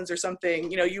Collins or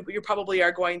something, you probably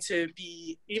are going to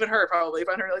be, even her probably, if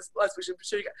on her list,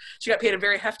 she got paid a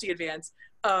very hefty advance.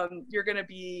 You're going to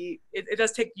be, it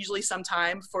does take usually some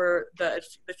time for the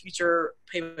future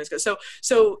payments go.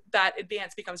 So that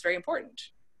advance becomes very important.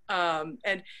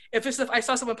 And if I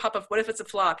saw someone pop up, what if it's a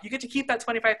flop? You get to keep that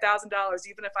 $25,000,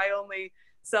 even if I only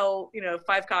sell,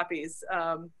 5 copies.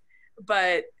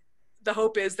 But the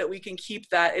hope is that we can keep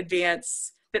that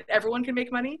advance, that everyone can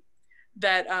make money,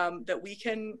 that we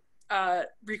can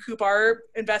recoup our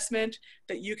investment,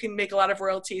 that you can make a lot of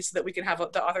royalties, so that we can have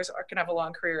the authors can have a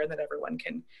long career, and that everyone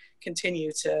can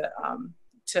continue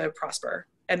to prosper,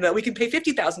 and that we can pay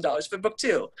 $50,000 for book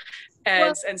 2,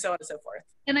 and so on and so forth.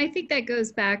 And I think that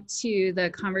goes back to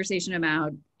the conversation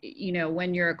about you know,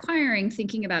 when you're acquiring,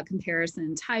 thinking about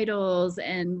comparison titles,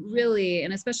 and really,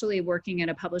 and especially working at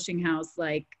a publishing house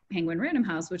like Penguin Random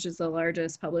House, which is the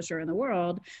largest publisher in the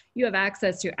world, you have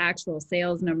access to actual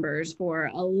sales numbers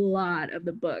for a lot of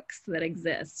the books that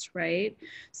exist, right?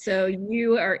 So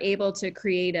you are able to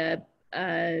create a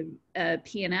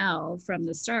P&L from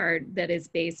the start that is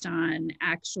based on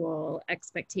actual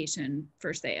expectation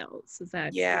for sales. Is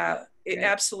that right?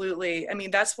 Absolutely. I mean,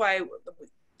 that's why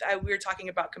we were talking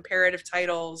about comparative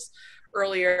titles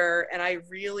earlier, and I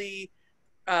really,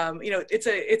 you know, it's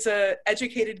a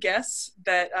educated guess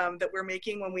that that we're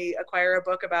making when we acquire a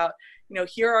book about, you know,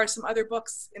 here are some other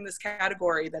books in this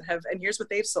category that have, and here's what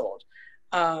they've sold.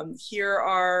 Here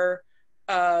are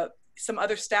some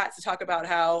other stats to talk about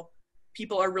how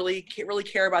people are really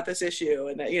care about this issue,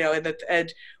 and that, you know,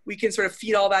 and we can sort of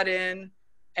feed all that in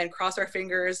and cross our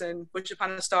fingers and wish upon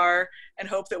a star and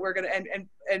hope that we're going to,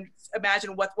 and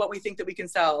imagine what we think that we can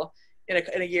sell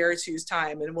in a year or two's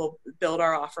time, and we'll build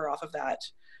our offer off of that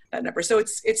number. So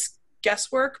it's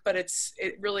guesswork, but it's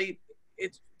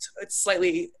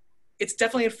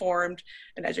definitely informed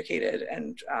and educated.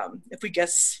 And if we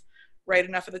guess right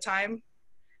enough of the time,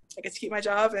 I get to keep my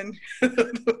job and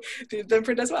do the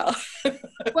imprint as well.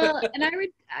 Well, and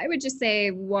I would just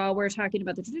say, while we're talking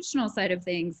about the traditional side of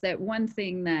things, that one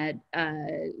thing that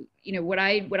you know, what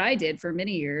I did for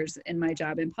many years in my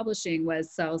job in publishing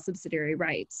was sell subsidiary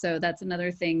rights. So that's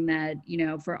another thing that, you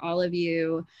know, for all of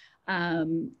you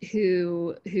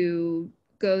who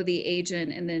go the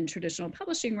agent and then traditional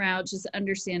publishing route, just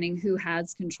understanding who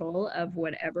has control of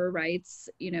whatever rights,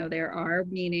 you know, there are,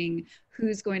 meaning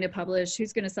who's going to publish,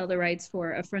 who's going to sell the rights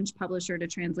for a French publisher to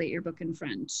translate your book in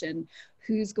French, and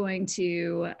who's going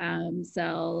to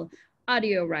sell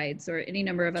audio rights or any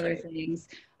number of other things.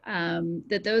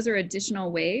 That those are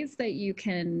additional ways that you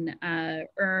can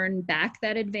earn back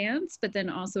that advance, but then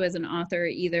also as an author,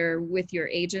 either with your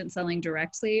agent selling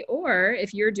directly, or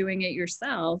if you're doing it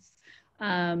yourself,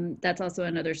 that's also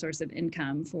another source of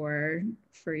income for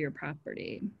your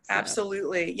property. So.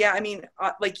 Absolutely. Yeah. I mean,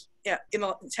 like, yeah,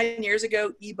 10 years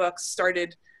ago, ebooks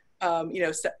started, you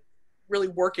know, really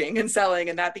working and selling,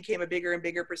 and that became a bigger and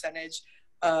bigger percentage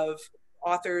of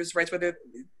authors' rights, whether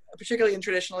particularly in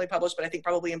traditionally published, but I think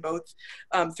probably in both,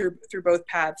 through both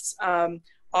paths.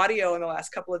 Audio in the last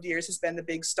couple of years has been the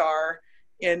big star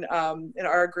in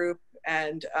our group,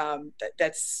 and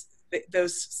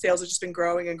those sales have just been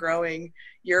growing and growing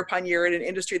year upon year in an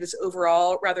industry that's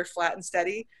overall rather flat and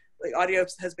steady. Like, audio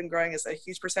has been growing as a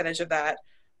huge percentage of that.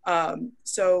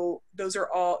 So those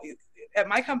are all, at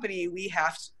my company, we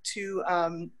have to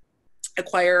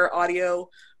acquire audio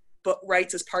book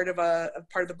rights as part of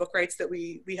the book rights that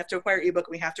we have to acquire ebook,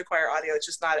 and we have to acquire audio. It's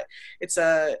just not,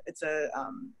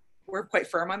 we're quite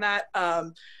firm on that.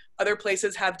 Other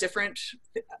places have different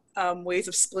ways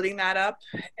of splitting that up,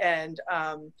 and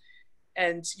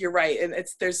you're right. And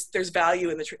there's value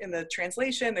in the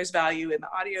translation, there's value in the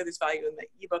audio, there's value in the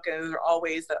ebook, and those are all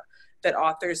ways that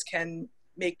authors can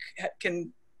make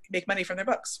money from their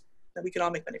books. That we can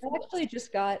all make money from.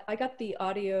 I got the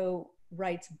audio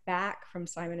rights back from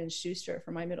Simon and Schuster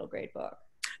for my middle grade book.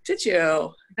 Did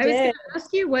you? I was going to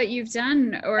ask you what you've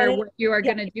done or what you are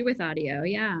going to do with audio.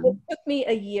 Yeah. It took me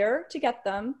a year to get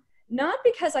them, not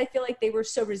because I feel like they were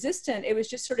so resistant. It was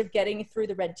just sort of getting through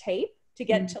the red tape to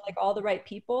get to like all the right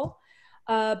people.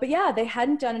 But yeah, they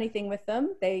hadn't done anything with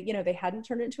them. They hadn't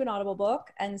turned it into an Audible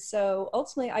book. And so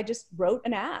ultimately I just wrote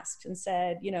and asked and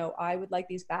said, you know, I would like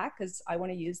these back because I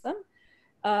want to use them.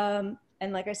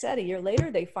 And like I said, a year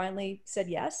later, they finally said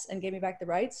yes and gave me back the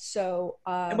rights. So,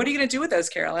 and what are you going to do with those,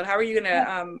 Carolyn? How are you going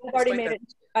to?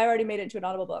 I already made it into an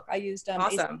Audible book. I used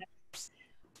awesome.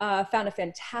 Found a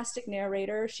fantastic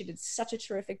narrator. She did such a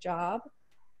terrific job.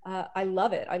 I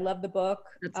love it. I love the book.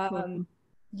 That's cool.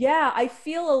 Yeah, I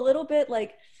feel a little bit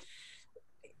like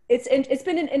it's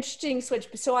been an interesting switch.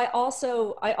 So I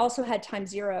also had Time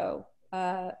Zero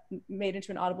made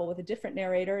into an Audible with a different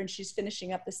narrator, and she's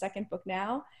finishing up the second book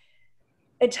now.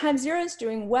 And Time Zero is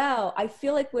doing well. I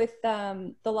feel like with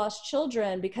The Lost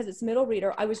Children, because it's middle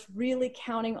reader, I was really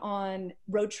counting on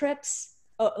road trips,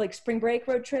 like spring break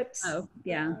road trips. Oh,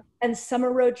 yeah. And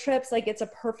summer road trips. Like, it's a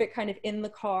perfect kind of in the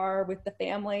car with the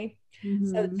family. Mm-hmm.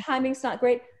 So the timing's not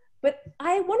great. But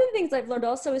one of the things I've learned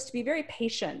also is to be very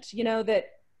patient. You know, that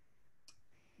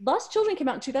Lost Children came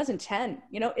out in 2010.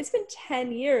 You know, it's been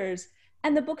 10 years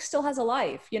and the book still has a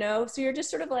life, you know? So you're just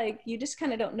sort of like, you just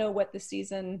kind of don't know what the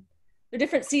season, there are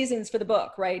different seasons for the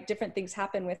book, right? Different things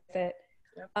happen with it.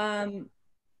 Yep.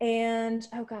 And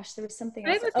oh gosh, there was something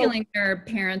I else. have a feeling there are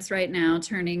parents right now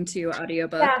turning to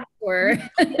audiobook Yeah. or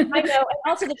I know. And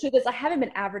also the truth is I haven't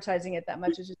been advertising it that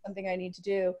much. It's just something I need to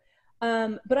do.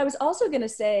 But I was also going to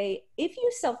say, if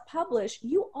you self-publish,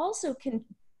 you also can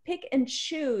pick and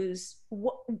choose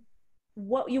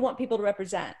what you want people to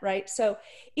represent, right? So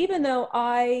even though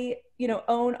I,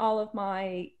 own all of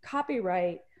my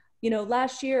copyright,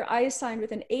 last year I signed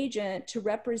with an agent to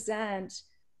represent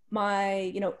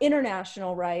my,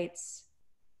 international rights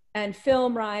and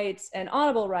film rights and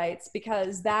audible rights,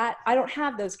 because that I don't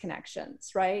have those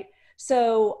connections, right?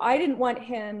 So I didn't want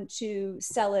him to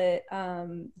sell it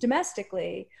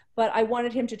domestically, but I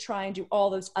wanted him to try and do all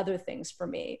those other things for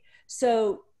me.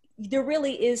 So there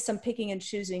really is some picking and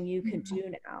choosing you can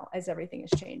do now as everything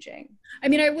is changing. I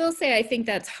mean, I will say, I think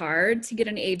that's hard to get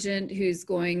an agent who's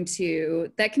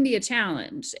that can be a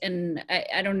challenge. And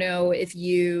I don't know if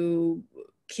you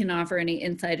can offer any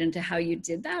insight into how you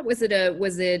did that. Was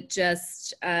it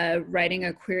just writing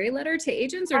a query letter to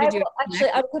agents, or did you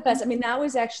I will confess, I mean, that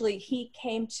was actually, he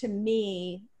came to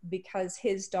me because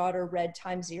his daughter read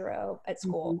Time Zero at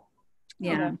school.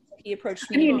 Yeah. He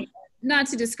approached me. I mean, not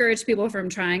to discourage people from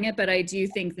trying it, but I do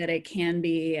think that it can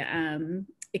be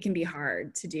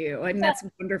hard to do. I mean, that's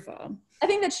wonderful. I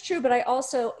think that's true, but I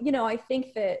also, I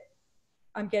think that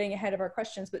I'm getting ahead of our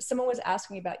questions, but someone was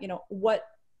asking about, what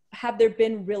have there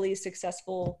been really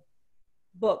successful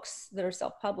books that are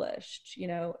self-published,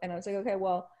 and I was like, okay,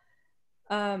 well,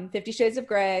 50 Shades of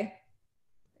Grey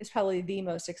is probably the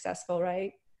most successful,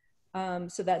 right?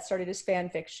 So that started as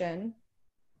fan fiction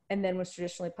and then was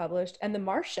traditionally published. And The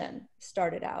Martian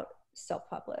started out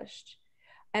self-published.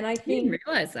 And I think— I didn't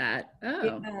realize that.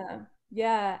 Oh.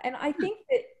 Yeah. And I think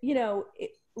that,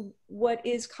 what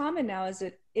is common now is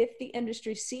that if the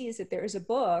industry sees that there is a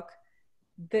book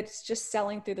that's just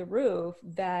selling through the roof,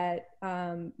 that,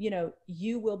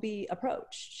 you will be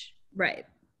approached. Right.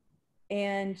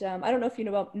 And I don't know if you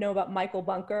know about Michael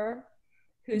Bunker,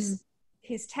 who's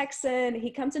he's Texan.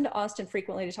 He comes into Austin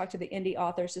frequently to talk to the Indie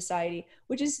Author Society,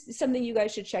 which is something you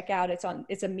guys should check out. It's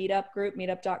a meetup group,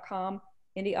 meetup.com,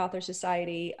 Indie Author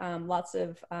Society, lots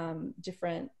of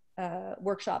different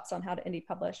workshops on how to indie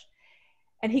publish.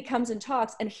 And he comes and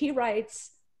talks, and he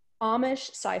writes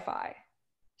Amish sci-fi.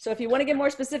 So if you want to get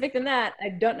more specific than that, I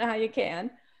don't know how you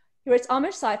can. He writes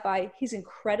Amish sci-fi. He's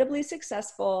incredibly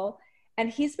successful. And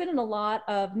he's been in a lot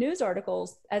of news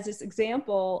articles as this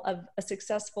example of a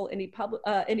successful indie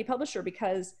publisher,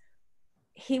 because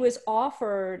he was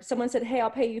offered, someone said, hey,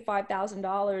 I'll pay you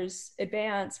 $5,000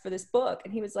 advance for this book.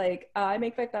 And he was like, I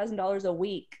make $5,000 a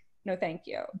week. No, thank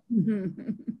you.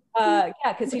 Yeah,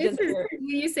 because he doesn't. Will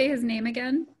you say his name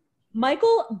again?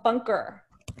 Michael Bunker.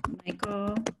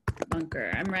 Michael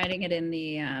Bunker. I'm writing it in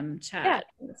the chat.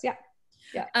 Yeah.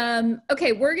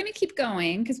 Okay, we're going to keep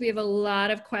going because we have a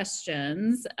lot of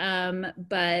questions,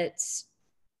 but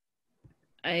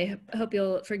I hope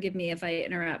you'll forgive me if I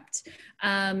interrupt.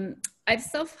 I've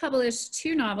self-published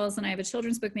 2 novels, and I have a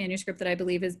children's book manuscript that I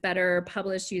believe is better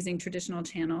published using traditional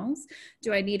channels.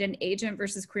 Do I need an agent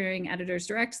versus querying editors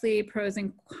directly? Pros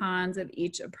and cons of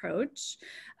each approach.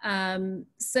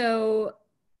 So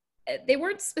they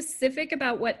weren't specific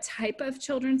about what type of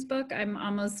children's book. I'm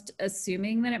almost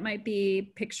assuming that it might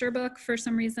be picture book for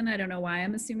some reason. I don't know why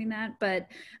I'm assuming that, but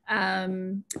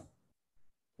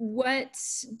what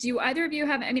do either of you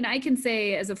have? I mean, I can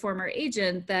say as a former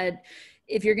agent that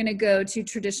if you're going to go to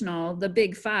the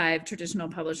big 5 traditional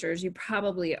publishers, you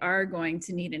probably are going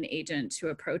to need an agent to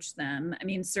approach them. I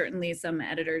mean, certainly some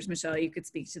editors, Michelle, you could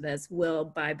speak to this, will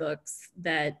buy books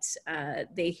that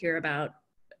they hear about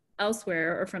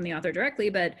elsewhere or from the author directly,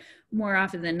 but more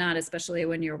often than not, especially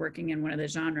when you're working in one of the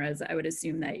genres, I would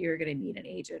assume that you're going to need an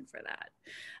agent for that.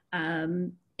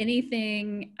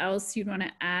 Anything else you'd want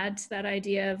to add to that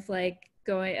idea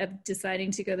of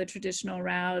deciding to go the traditional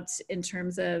route in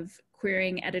terms of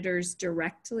querying editors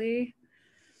directly?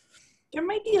 There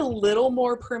might be a little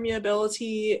more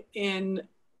permeability in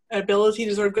ability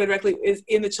to sort of go directly is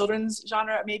in the children's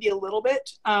genre, maybe a little bit,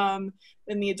 than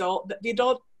the adult. The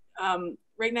adult,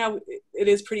 right now, it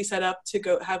is pretty set up to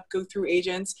go through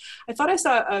agents. I thought I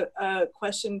saw a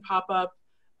question pop up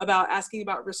about asking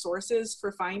about resources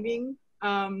for finding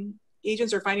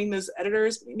agents or finding those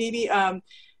editors, maybe.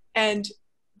 And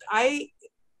I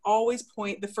always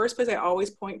point, the first place I always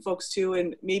point folks to,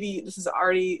 and maybe this is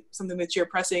already something that you're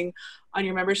pressing on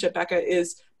your membership, Becka,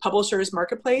 is Publishers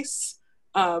Marketplace,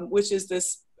 which is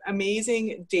this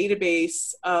amazing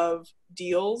database of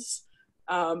deals,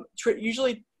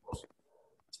 usually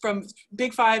from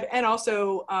Big 5 and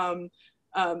also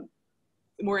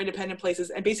more independent places.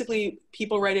 And basically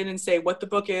people write in and say what the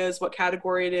book is, what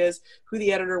category it is, who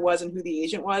the editor was, and who the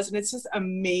agent was. And it's just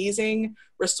amazing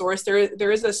resource.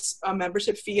 There is a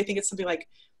membership fee. I think it's something like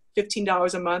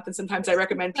 $15 a month. And sometimes I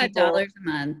recommend people $5 a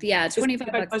month. Yeah. $25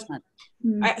 a month.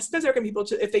 Sometimes I recommend people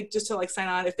to, if they just to like sign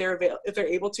on, if they're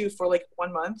able to, for like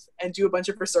 1 month and do a bunch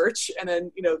of research, and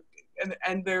then, you know,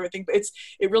 and everything. But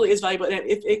it really is valuable. And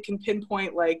if it can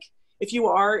pinpoint, like, if you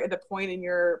are at the point in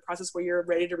your process where you're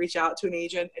ready to reach out to an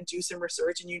agent and do some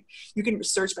research, and you can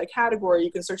search by category,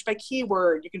 you can search by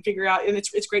keyword, you can figure out, and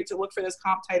it's great to look for those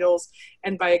comp titles,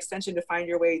 and by extension to find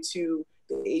your way to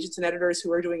the agents and editors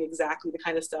who are doing exactly the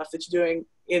kind of stuff that you're doing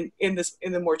in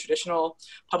the more traditional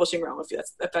publishing realm,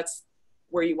 if that's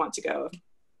where you want to go.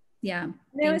 Yeah.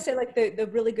 And I would say, like, the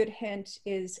really good hint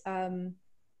is,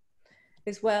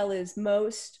 as well as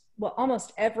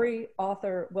almost every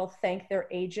author will thank their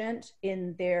agent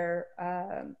in their,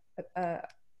 oh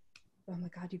my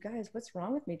God, you guys, what's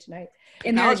wrong with me tonight?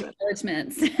 In their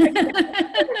acknowledgements. The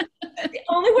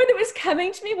only word that was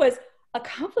coming to me was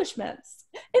accomplishments.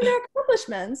 In their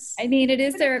accomplishments. I mean, it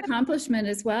is their accomplishment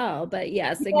as well, but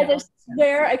yes. I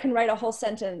swear I can write a whole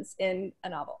sentence in a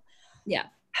novel. Yeah.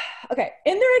 Okay.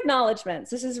 In their acknowledgements,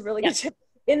 this is really good. Tip.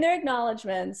 In their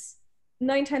acknowledgements,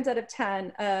 9 times out of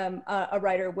 10, a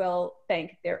writer will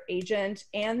thank their agent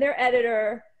and their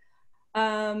editor.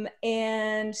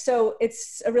 And so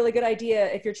it's a really good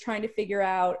idea if you're trying to figure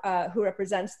out who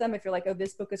represents them. If you're like, oh,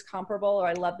 this book is comparable, or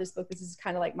I love this book, this is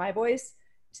kind of like my voice.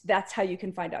 That's how you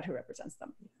can find out who represents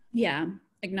them. Yeah.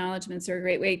 Acknowledgements are a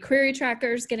great way. Query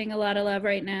Tracker's getting a lot of love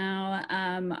right now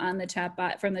on the chat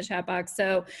bot, from the chat box.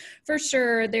 So for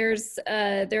sure, there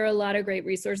are a lot of great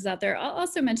resources out there. I'll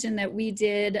also mention that we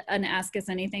did an Ask Us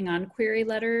Anything on query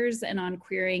letters and on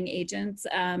querying agents.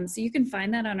 So you can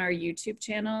find that on our YouTube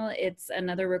channel. It's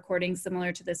another recording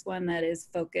similar to this one that is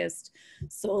focused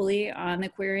solely on the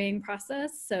querying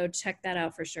process. So check that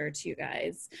out for sure too,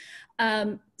 guys.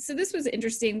 So this was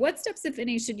interesting. What steps, if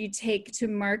any, should you take to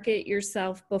market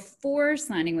yourself before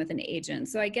signing with an agent?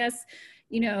 So I guess,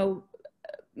 you know,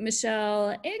 Michelle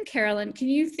and Carolyn, can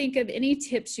you think of any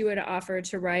tips you would offer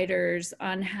to writers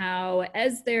on how,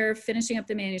 as they're finishing up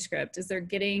the manuscript, as they're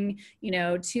getting, you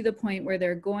know, to the point where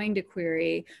they're going to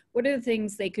query, what are the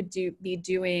things they could be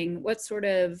doing? What sort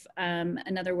of,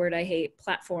 another word I hate,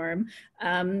 platform,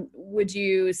 would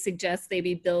you suggest they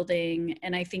be building?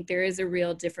 And I think there is a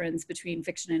real difference between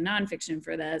fiction and nonfiction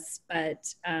for this,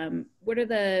 but what are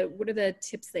the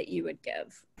tips that you would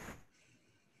give?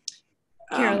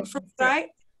 Carolyn,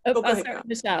 Oh, I'll start with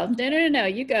Michelle. No,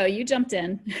 you go. You jumped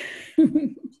in.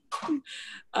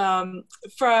 I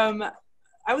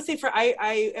would say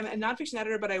I am a nonfiction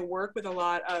editor, but I work with a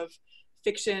lot of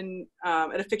fiction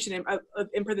at a fiction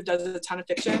imprint that does a ton of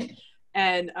fiction,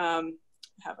 and I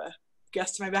have a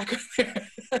guest in my background there.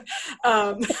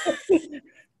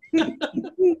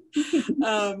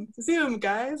 Zoom,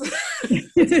 guys.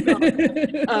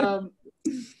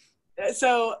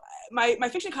 So my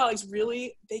fiction colleagues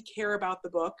really, they care about the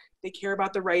book, they care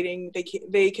about the writing,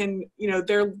 they can, you know,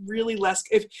 they're really less,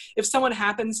 if someone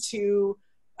happens to,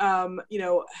 you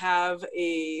know, have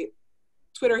a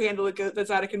Twitter handle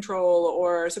that's out of control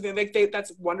or something, like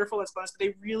that's wonderful, that's bonus, but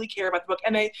they really care about the book.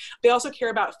 And they also care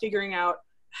about figuring out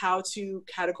how to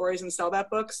categorize and sell that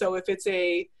book. So if it's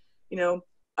a, you know,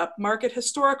 upmarket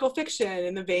historical fiction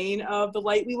in the vein of The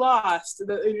Light We Lost,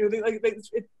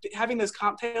 having those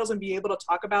comp titles and be able to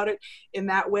talk about it in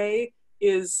that way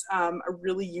is a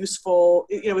really useful,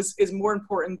 you know, is more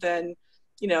important than,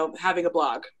 you know, having a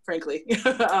blog, frankly,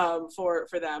 for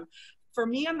them. For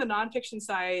me on the nonfiction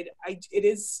side, it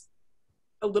is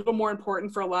a little more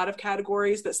important for a lot of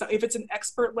categories. That if it's an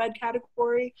expert-led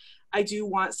category, I do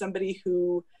want somebody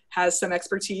who has some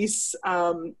expertise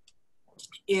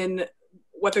in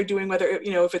what they're doing, whether,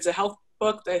 you know, if it's a health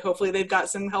book, hopefully they've got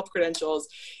some health credentials.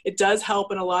 It does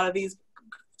help in a lot of these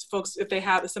folks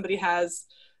if somebody has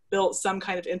built some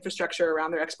kind of infrastructure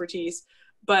around their expertise.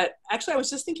 But actually, I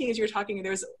was just thinking as you were talking,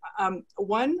 there's a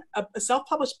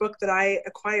self-published book that I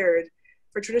acquired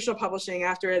for traditional publishing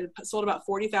after it had sold about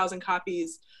 40,000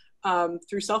 copies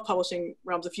through self-publishing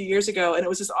realms a few years ago. And it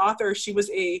was this author, she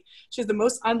has the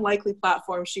most unlikely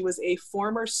platform. She was a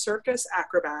former circus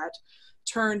acrobat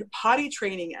turned potty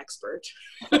training expert.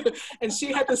 And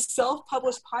she had this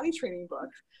self-published potty training book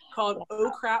called Oh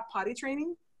Crap Potty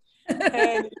Training.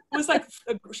 And it was like,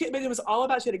 it was all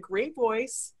about, she had a great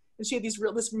voice, and she had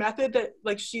this method that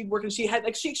like she'd worked, and she had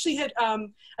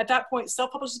at that point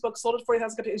self-published this book, sold it for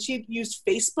 40,000 copies, and she used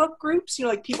Facebook groups, you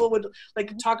know, like people would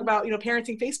like talk about, you know,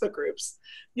 parenting Facebook groups.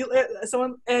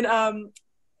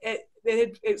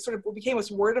 it sort of became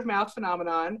this word of mouth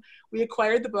phenomenon. We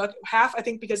acquired the book, half I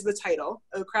think because of the title,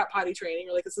 "Oh Crap, Potty Training."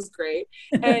 We're like, this is great,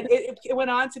 and it went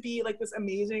on to be like this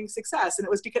amazing success. And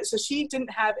it was because she didn't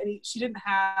have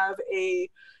a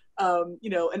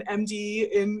an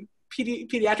MD in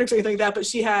pediatrics or anything like that, but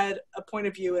she had a point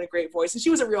of view and a great voice, and she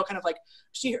was a real kind of like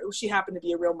she happened to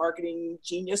be a real marketing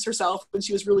genius herself, and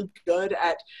she was really good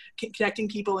at connecting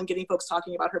people and getting folks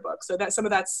talking about her book. So that some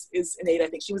of that is innate. I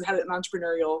think she had an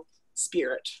entrepreneurial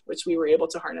spirit, which we were able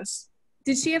to harness.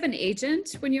 Did she have an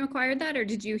agent when you acquired that, or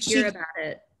did you hear about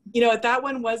it? That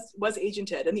one was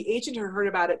agented, and the agent had heard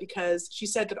about it because she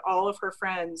said that all of her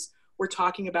friends were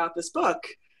talking about this book,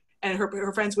 and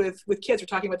her friends with kids were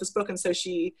talking about this book, and so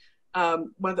she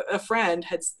a friend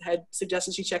had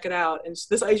suggested she check it out, and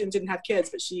this agent didn't have kids,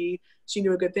 but she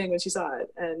knew a good thing when she saw it,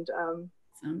 and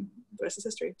the rest is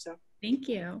history. So thank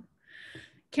you.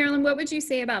 Carolyn, what would you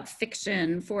say about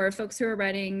fiction for folks who are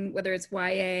writing, whether it's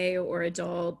YA or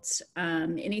adult,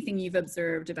 anything you've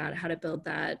observed about how to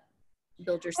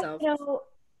build yourself?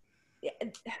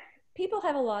 People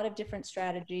have a lot of different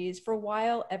strategies. For a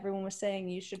while, everyone was saying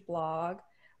you should blog,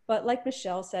 but like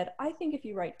Michelle said, I think if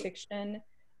you write fiction,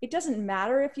 it doesn't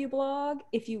matter if you blog.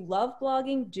 If you love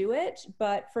blogging, do it.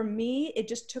 But for me, it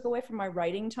just took away from my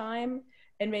writing time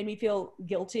and made me feel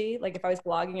guilty. Like if I was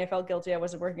blogging, I felt guilty I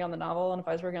wasn't working on the novel. And if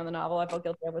I was working on the novel, I felt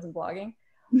guilty I wasn't blogging.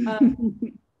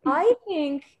 I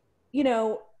think,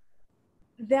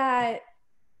 that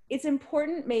it's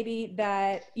important maybe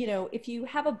that, if you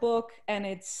have a book and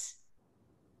it's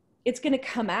going to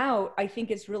come out, I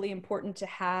think it's really important to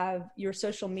have your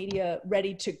social media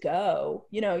ready to go.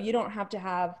 You don't have to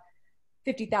have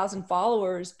 50,000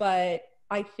 followers, but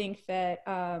I think that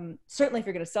certainly if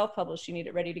you're going to self-publish, you need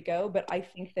it ready to go. But I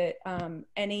think that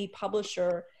any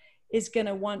publisher is going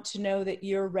to want to know that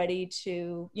you're ready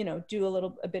to,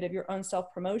 do a bit of your own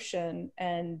self-promotion,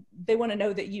 and they want to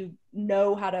know that you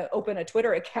know how to open a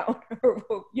Twitter account, or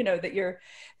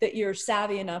that you're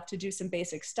savvy enough to do some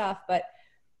basic stuff. But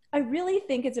I really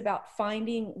think it's about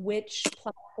finding which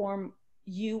platform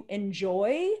you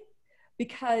enjoy,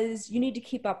 because you need to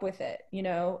keep up with it,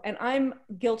 and I'm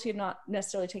guilty of not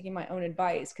necessarily taking my own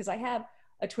advice, because I have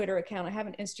a Twitter account, I have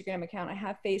an Instagram account, I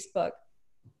have Facebook.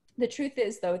 The truth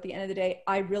is, though, at the end of the day,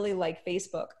 I really like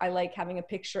Facebook. I like having a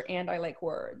picture and I like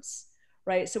words,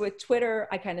 right? So with Twitter,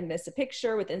 I kind of miss a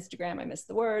picture. With Instagram, I miss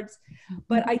the words.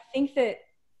 But I think that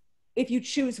if you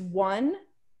choose one,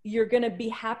 you're going to be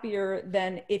happier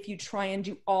than if you try and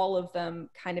do all of them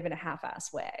kind of in a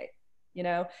half-ass way.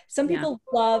 Some people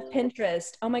love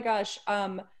Pinterest. Oh my gosh.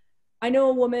 I know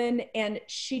a woman, and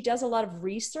she does a lot of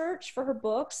research for her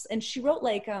books, and she wrote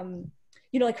like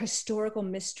historical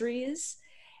mysteries.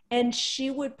 And she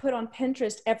would put on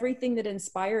Pinterest everything that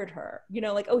inspired her,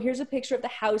 oh, here's a picture of the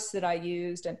house that I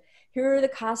used, and here are the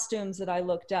costumes that I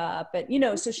looked up.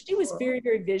 And, so she was very,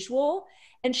 very visual,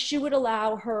 and she would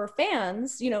allow her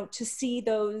fans, to see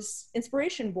those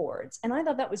inspiration boards. And I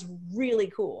thought that was really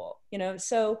cool,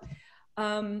 so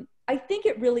I think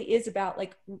it really is about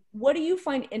like, what do you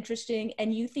find interesting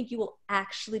and you think you will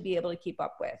actually be able to keep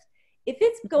up with? If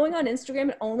it's going on Instagram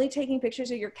and only taking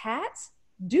pictures of your cats,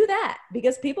 do that,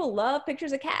 because people love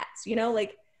pictures of cats.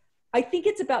 I think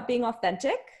it's about being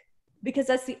authentic, because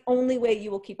that's the only way you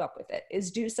will keep up with it,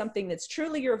 is do something that's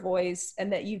truly your voice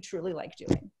and that you truly like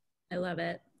doing. I love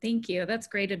it. Thank you. That's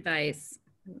great advice.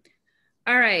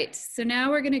 All right. So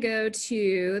now we're going to go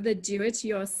to the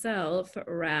do-it-yourself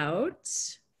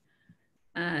route.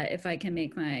 If I can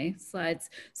make my slides.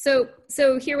 So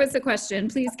here was the question.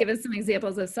 Please give us some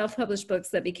examples of self-published books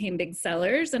that became big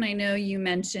sellers. And I know you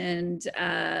mentioned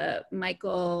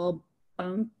Michael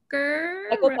Bunker.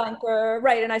 Michael Bunker,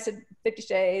 right. And I said 50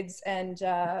 Shades and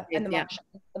The Martian.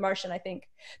 The Martian, I think.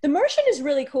 The Martian is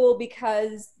really cool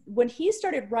because when he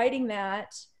started writing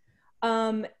that,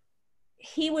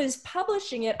 he was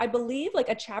publishing it, I believe, like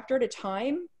a chapter at a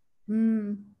time.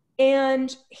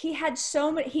 And he had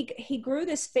so many, he grew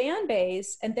this fan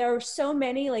base, and there were so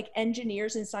many like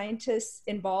engineers and scientists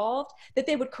involved that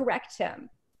they would correct him.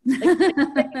 Like,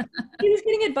 he was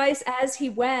getting advice as he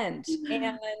went.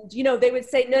 And, they would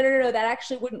say, no, that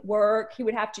actually wouldn't work. He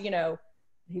would have to,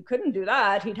 he couldn't do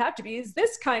that. He'd have to be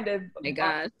this kind of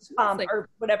or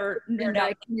whatever.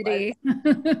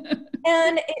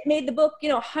 And it made the book,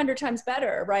 100 times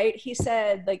better, right? He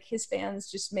said like his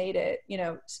fans just made it,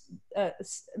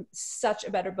 such a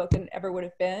better book than it ever would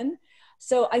have been.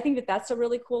 So I think that that's a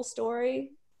really cool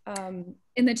story.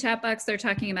 In the chat box, they're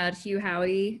talking about Hugh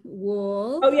Howey,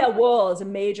 Wool. Oh yeah, Wool is a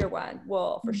major one.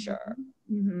 Wool for sure.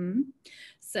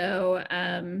 So,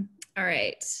 all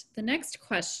right, the next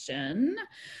question.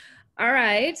 All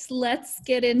right, let's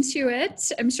get into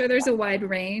it. I'm sure there's a wide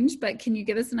range, but can you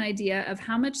give us an idea of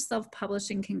how much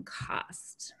self-publishing can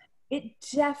cost? It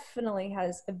definitely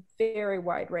has a very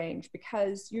wide range,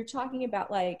 because you're talking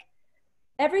about like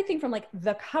everything from like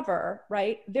the cover,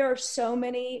 right? There are so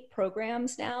many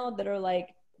programs now that are like,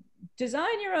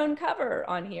 design your own cover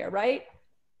on here, right?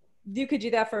 You could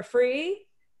do that for free.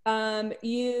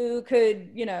 You could,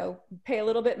 you know, pay a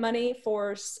little bit money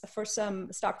for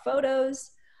some stock photos.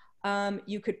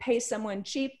 You could pay someone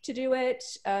cheap to do it,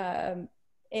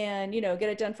 and, you know, get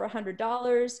it done for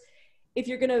 $100. If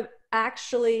you're going to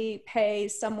actually pay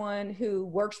someone who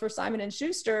works for Simon and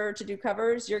Schuster to do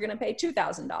covers, you're going to pay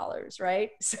 $2,000,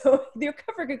 right? So your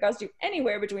cover could cost you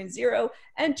anywhere between $0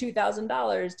 and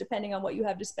 $2,000, depending on what you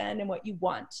have to spend and what you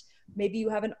want. Maybe you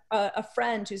have a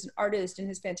friend who's an artist and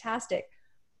is fantastic.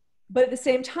 But at the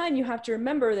same time, you have to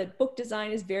remember that book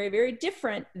design is very, very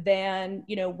different than,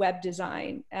 you know, web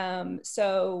design.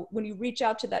 So when you reach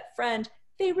out to that friend,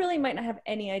 they really might not have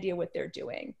any idea what they're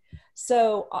doing.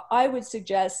 So I would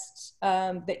suggest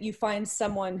that you find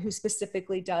someone who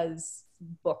specifically does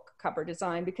book cover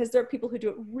design, because there are people who do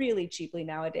it really cheaply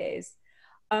nowadays.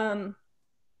 Yeah,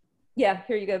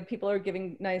 here you go. People are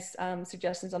giving nice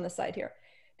suggestions on the side here.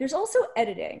 There's also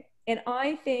editing. And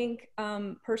I think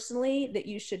personally that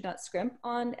you should not scrimp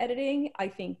on editing. I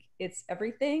think it's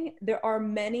everything. There are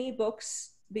many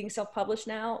books being self-published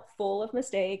now full of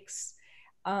mistakes.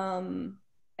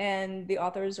 And the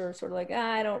authors are sort of like,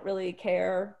 I don't really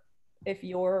care if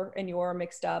you're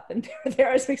mixed up and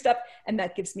theirs mixed up. And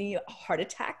that gives me a heart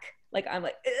attack. Like, I'm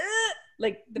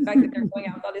like the fact that they're going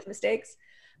out with all these mistakes.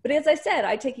 But as I said,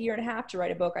 I take 1.5 years to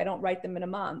write a book. I don't write them in a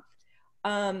month.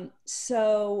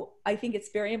 So I think it's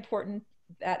very important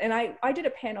that, and I did a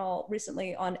panel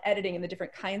recently on editing and the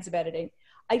different kinds of editing.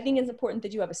 I think it's important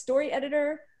that you have a story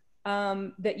editor,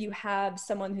 that you have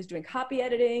someone who's doing copy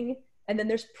editing, and then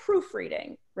there's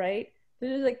proofreading, right?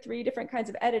 There's like 3 different kinds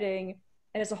of editing,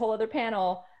 and it's a whole other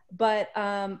panel. But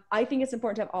I think it's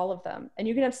important to have all of them. And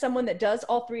you can have someone that does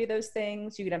all 3 of those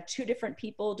things. You can have 2 different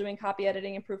people doing copy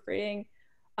editing and proofreading.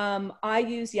 I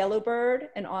use Yellowbird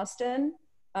and Austin.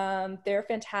 They're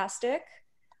fantastic.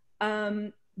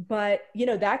 But you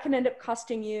know, that can end up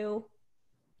costing you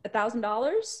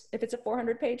 $1,000 if it's a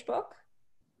 400-page book.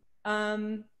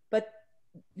 But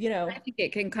you know, I think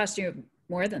it can cost you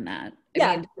more than that.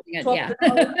 Yeah, I mean, yeah.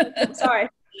 Sorry.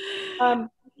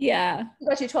 Yeah, it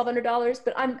costs you $1,200.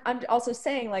 But I'm also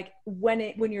saying, like,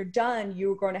 when you're done,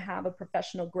 you're going to have a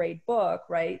professional grade book,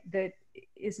 right? That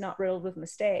is not riddled with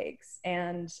mistakes,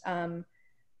 and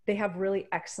they have really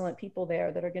excellent people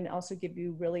there that are going to also give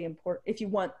you really important, if you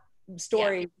want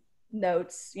story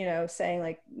notes, you know, saying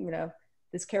like, you know,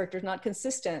 this character is not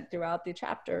consistent throughout the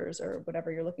chapters or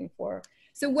whatever you're looking for.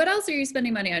 So what else are you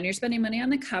spending money on? You're spending money on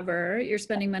the cover. You're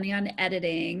spending money on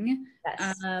editing.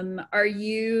 Yes. Are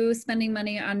you spending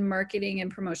money on marketing and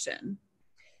promotion?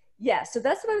 Yeah, so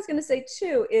that's what I was going to say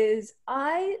too, is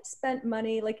I spent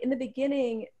money like in the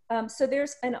beginning. So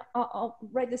there's, and I'll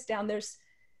write this down.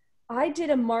 I did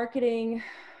a marketing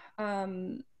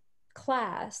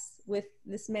class with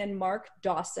this man, Mark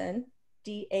Dawson,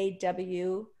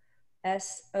 Dawson,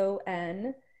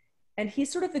 and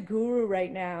he's sort of the guru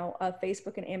right now of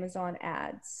Facebook and Amazon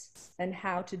ads and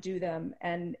how to do them.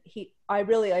 And I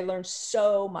learned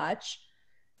so much.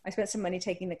 I spent some money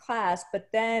taking the class, but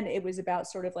then it was about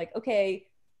sort of like, okay,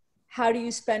 how do you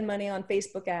spend money on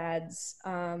Facebook ads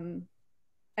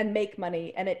and make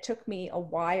money? And it took me a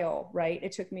while, right?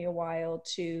 It took me a while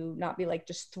to not be like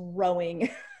just throwing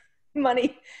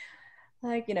money,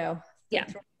 like, you know,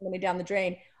 throwing money down the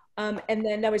drain. And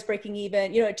then I was breaking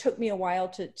even. You know, it took me a while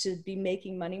to be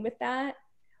making money with that.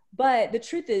 But the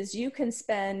truth is, you can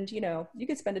spend, you know,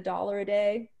 $1 a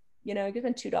day. You know, you can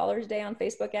spend $2 a day on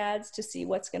Facebook ads to see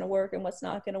what's going to work and what's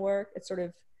not going to work. It's sort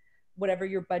of whatever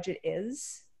your budget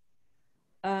is.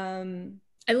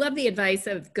 I love the advice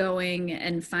of going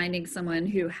and finding someone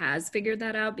who has figured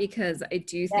that out, because I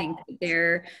do think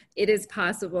that it is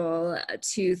possible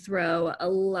to throw a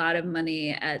lot of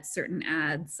money at certain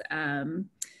ads,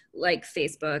 like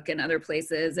Facebook and other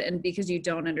places. And because you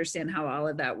don't understand how all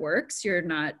of that works, you're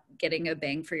not getting a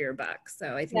bang for your buck.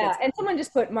 So I think and someone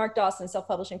just put Mark Dawson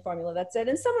self-publishing formula. That's it.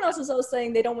 And someone else was also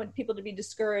saying they don't want people to be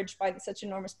discouraged by such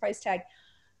enormous price tag.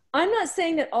 I'm not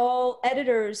saying that all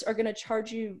editors are going to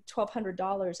charge you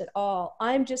 $1,200 at all.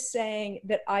 I'm just saying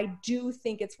that I do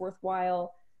think it's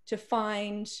worthwhile to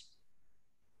find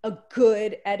a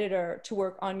good editor to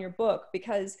work on your book,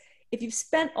 because if you've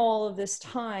spent all of this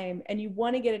time and you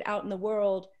want to get it out in the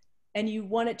world and you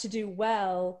want it to do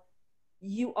well,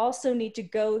 you also need to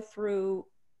go through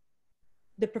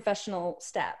the professional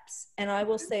steps. And I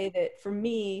will say that for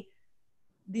me,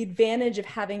 the advantage of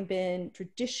having been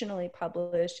traditionally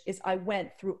published is I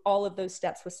went through all of those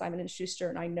steps with Simon & Schuster,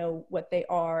 and I know what they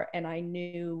are, and I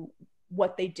knew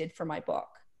what they did for my book,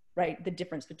 right? The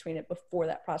difference between it before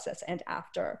that process and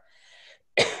after.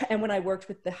 And when I worked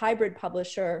with the hybrid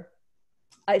publisher,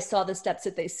 I saw the steps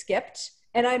that they skipped,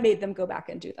 and I made them go back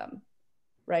and do them.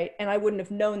 Right. And I wouldn't have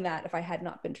known that if I had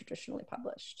not been traditionally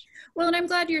published. Well, and I'm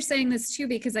glad you're saying this too,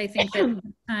 because I think that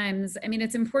sometimes, I mean,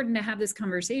 it's important to have this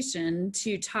conversation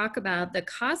to talk about the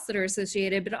costs that are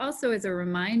associated, but also as a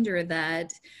reminder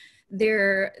that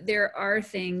there are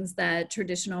things that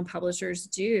traditional publishers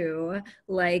do,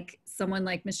 like someone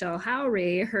like Michelle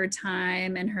Howry, her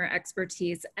time and her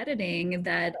expertise editing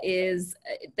that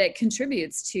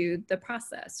contributes to the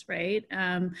process, right?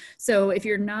 So if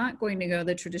you're not going to go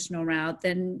the traditional route,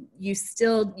 then you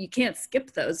can't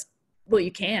skip those. Well,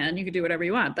 you can do whatever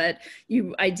you want, but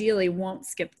you ideally won't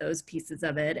skip those pieces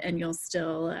of it, and you'll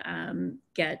still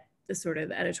get the sort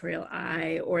of editorial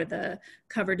eye or the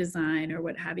cover design or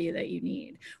what have you that you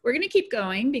need. We're going to keep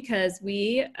going because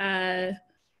we are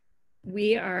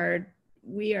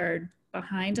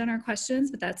behind on our questions,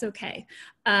 but that's okay.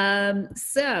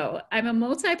 So I'm a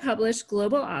multi-published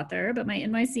global author, but my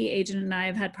NYC agent and I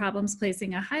have had problems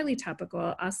placing a highly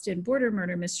topical Austin border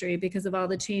murder mystery because of all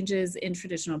the changes in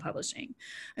traditional publishing.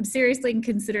 I'm seriously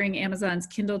considering Amazon's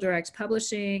Kindle Direct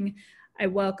Publishing. I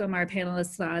welcome our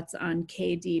panelists' thoughts on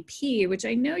KDP, which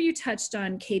I know you touched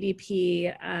on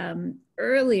KDP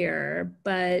earlier,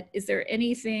 but is there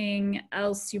anything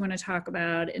else you want to talk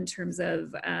about in terms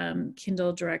of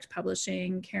Kindle Direct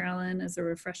Publishing, Carolyn, as a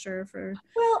refresher for?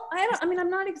 Well,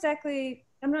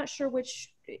 I'm not sure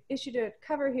which issue to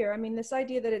cover here. I mean, this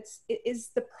idea that it is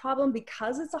the problem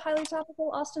because it's a highly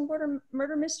topical Austin border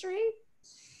murder mystery?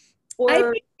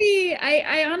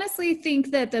 I honestly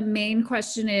think that the main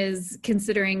question is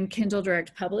considering Kindle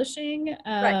Direct Publishing,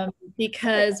 right.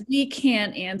 Because we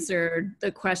can't answer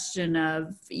the question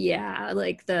of,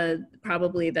 like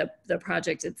probably the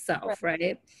project itself,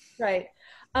 right? Right.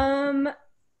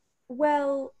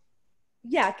 Well,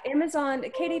 yeah, Amazon,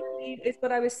 KDP is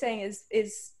what I was saying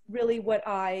is really what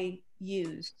I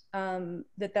use.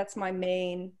 That's my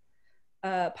main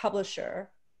publisher.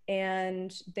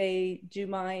 And they do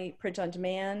my print on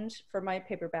demand for my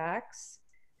paperbacks,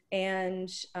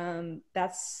 and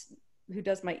that's who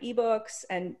does my ebooks,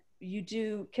 and you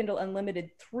do Kindle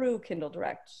Unlimited through Kindle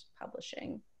Direct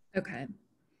Publishing. Okay.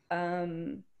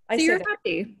 So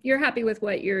you're happy with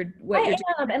what you're doing.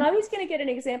 And I was going to get an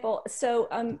example. So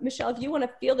Michelle, if you want to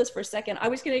feel this for a second, I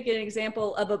was going to get an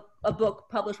example of a book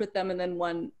published with them and then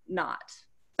one not.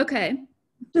 Okay.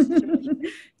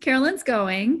 Carolyn's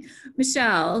going.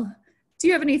 Michelle, do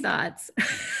you have any thoughts?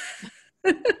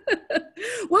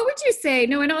 What would you say,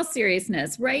 no, in all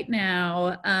seriousness, right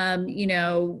now,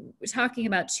 talking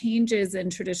about changes in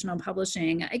traditional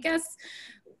publishing, I guess,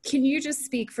 can you just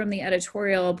speak from the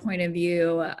editorial point of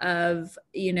view of,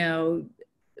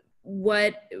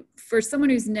 what, for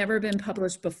someone who's never been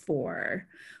published before,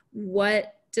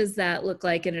 what does that look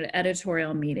like in an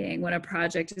editorial meeting when a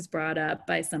project is brought up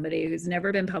by somebody who's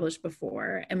never been published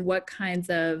before, and what kinds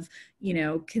of,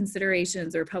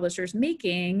 considerations are publishers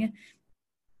making?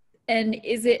 And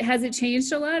has it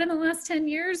changed a lot in the last 10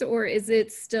 years, or is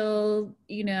it still,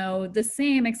 the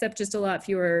same, except just a lot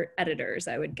fewer editors,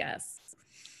 I would guess?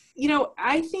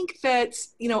 I think that,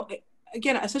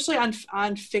 again, especially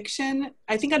on fiction,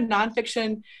 I think on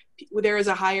nonfiction, there is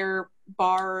a higher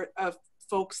bar of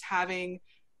folks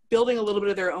building a little bit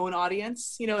of their own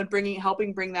audience, and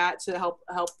helping bring that to help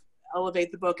elevate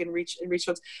the book and reach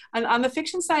folks. And on the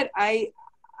fiction side,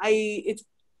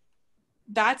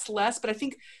 that's less, but I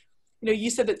think, you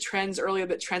said that trends earlier,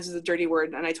 that trends is a dirty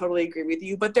word, and I totally agree with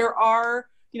you, but there are,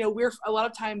 a lot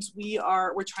of times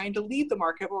we're trying to lead the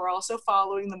market, but we're also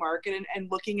following the market and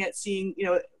looking at seeing,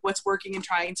 what's working and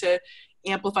trying to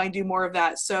amplify and do more of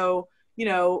that. So,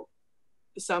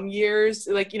 some years,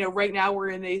 right now we're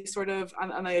in a sort of,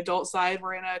 on the adult side,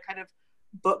 we're in a kind of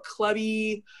book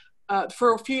clubby,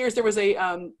 for a few years there was a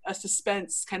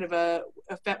suspense kind of a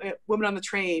woman on the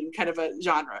train kind of a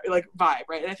genre, like vibe,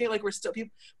 right? And I feel like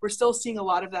we're still seeing a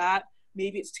lot of that.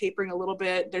 Maybe it's tapering a little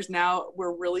bit.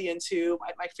 We're really into,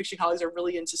 my fiction colleagues are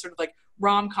really into sort of like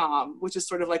rom-com, which is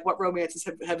sort of like what romances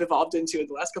have evolved into in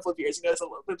the last couple of years. It's a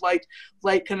little bit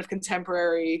light kind of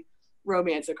contemporary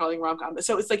romance, they're calling rom-com.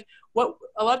 So it's like what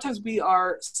a lot of times we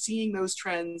are seeing those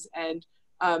trends and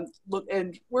look,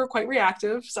 and we're quite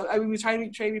reactive. So I mean, we try to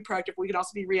be proactive, but we can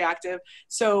also be reactive.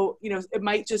 So it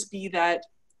might just be that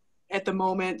at the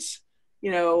moment,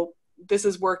 this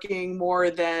is working more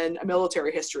than a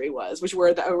military history was,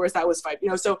 whereas that was fine.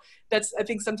 So that's, I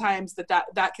think sometimes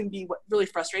that can be really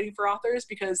frustrating for authors,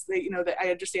 because they, that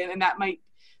I understand, and that might,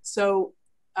 so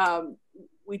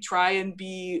we try and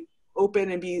be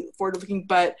open and be forward looking,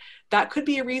 but that could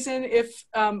be a reason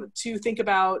to think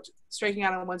about striking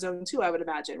out on one's own too, I would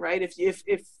imagine, right? If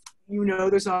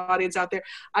there's an audience out there.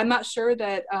 I'm not sure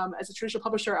that as a traditional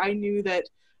publisher, I knew that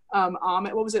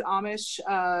what was it, Amish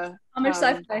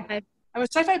sci-fi.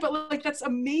 Amish sci-fi, but like that's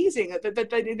amazing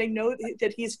that they know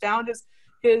that he's found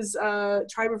his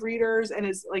tribe of readers and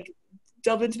is like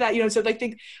delved into that. So I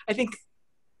think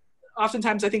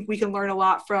oftentimes I think we can learn a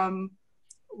lot from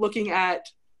looking at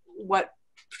what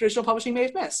traditional publishing may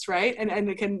have missed, right? And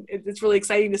it's really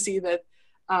exciting to see that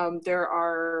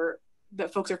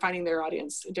that folks are finding their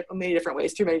audience in many different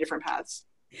ways through many different paths.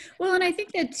 Well, and I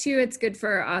think that too, it's good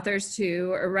for authors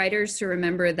or writers to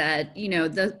remember that,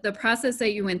 the process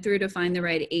that you went through to find the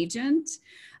right agent,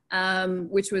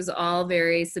 which was all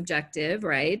very subjective,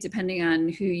 right? Depending on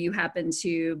who you happen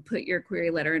to put your query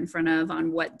letter in front of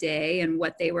on what day and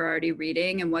what they were already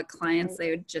reading and what clients they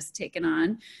had just taken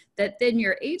on, that then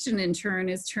your agent in turn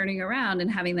is turning around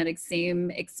and having that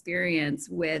same experience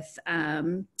with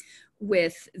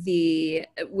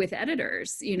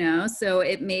editors, so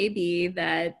it may be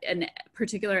that a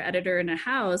particular editor in a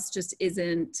house just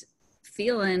isn't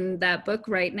feeling that book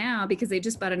right now because they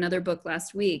just bought another book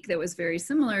last week that was very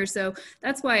similar. So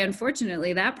that's why,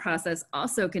 unfortunately, that process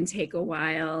also can take a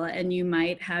while, and you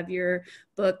might have your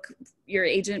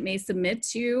agent may submit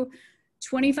to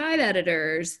 25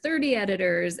 editors, 30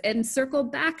 editors, and circle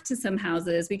back to some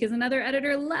houses because another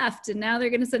editor left and now they're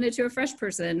going to send it to a fresh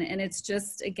person. And it's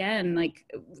just, again, like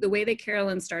the way that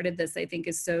Carolyn started this, I think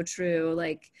is so true.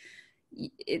 Like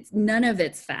none of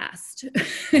it's fast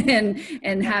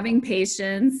and having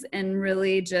patience and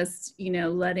really just,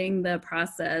 letting the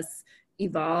process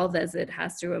evolve as it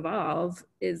has to evolve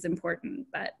is important.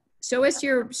 But show us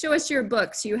your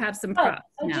books. You have some props.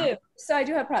 I do. So I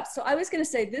do have props. So I was going to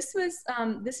say this is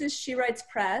She Writes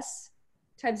Press,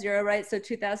 Type Zero, right? So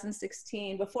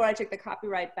 2016, before I took the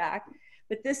copyright back.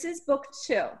 But this is book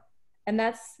 2, and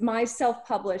that's my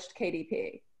self-published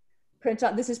KDP.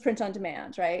 This is print on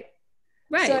demand, right?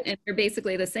 Right, so, and they're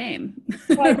basically the same,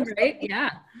 right?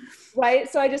 Yeah.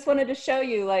 Right. So I just wanted to show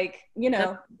you, like,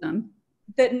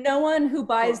 that no one who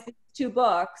buys these 2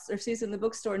 books or sees in the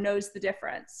bookstore knows the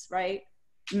difference, right?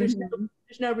 There's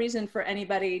no reason for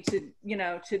anybody to,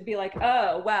 to be like,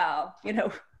 oh, wow,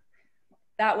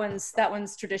 that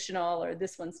one's traditional or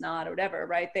this one's not or whatever,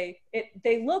 right?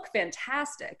 They look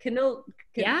fantastic. Kindle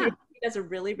does a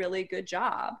really, really good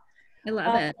job. I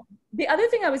love it. The other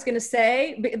thing I was going to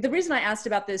say, the reason I asked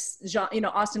about this,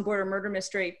 Austen Border murder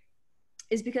mystery,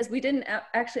 is because we didn't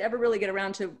actually ever really get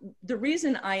around to the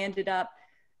reason I ended up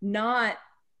not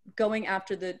going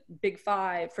after the big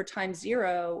 5 for Time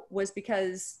Zero was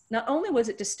because not only was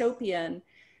it dystopian,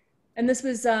 and this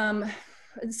was, so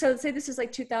say this is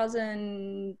like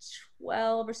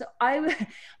 2012 or so,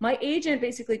 my agent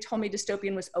basically told me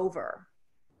dystopian was over.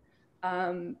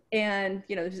 And,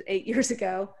 this was 8 years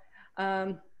ago.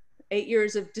 8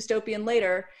 years of dystopian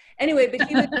later. Anyway, but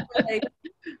he was like,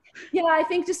 yeah, I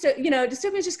think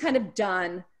dystopian is just kind of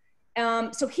done.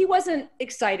 So he wasn't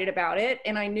excited about it,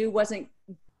 and I knew wasn't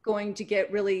going to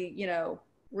get really,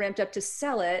 ramped up to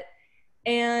sell it.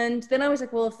 And then I was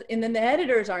like, well, and then the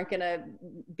editors aren't going to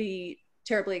be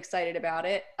terribly excited about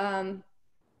it. And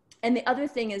the other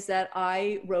thing is that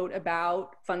I wrote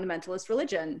about fundamentalist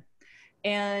religion.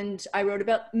 And I wrote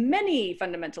about many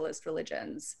fundamentalist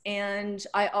religions. And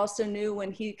I also knew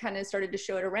when he kind of started to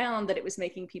show it around that it was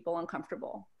making people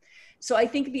uncomfortable. So I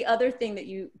think the other thing that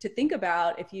to think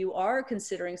about if you are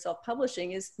considering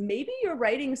self-publishing is maybe you're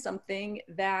writing something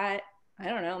that, I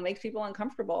don't know, makes people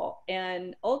uncomfortable.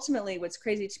 And ultimately what's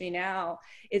crazy to me now,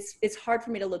 it's hard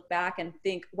for me to look back and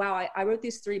think, wow, I wrote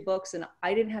these 3 books and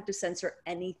I didn't have to censor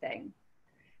anything.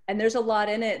 And there's a lot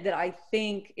in it that I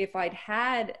think if I'd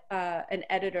had an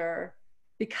editor,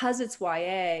 because it's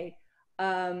YA,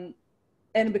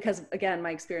 and because, again,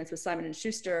 my experience with Simon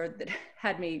Schuster that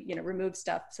had me, remove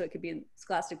stuff so it could be in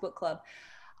Scholastic Book Club,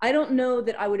 I don't know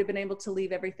that I would have been able to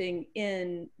leave everything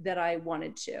in that I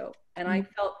wanted to. And I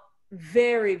felt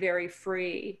very, very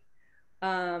free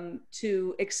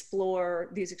to explore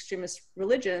these extremist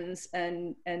religions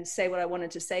and say what I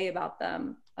wanted to say about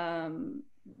them.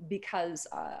 Because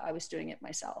I was doing it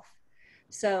myself.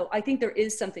 So I think there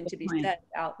is something to be said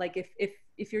about, like,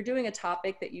 if you're doing a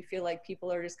topic that you feel like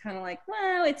people are just kind of like,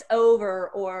 well, it's over,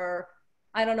 or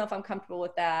I don't know if I'm comfortable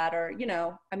with that. Or, you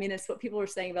know, I mean, it's what people were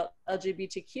saying about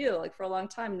LGBTQ. Like for a long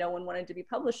time, no one wanted to be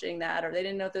publishing that, or they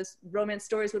didn't know if those romance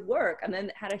stories would work. And then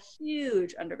it had a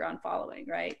huge underground following,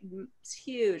 right? It's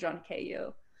huge on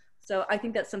KU. So I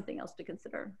think that's something else to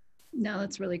consider. No,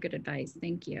 that's really good advice.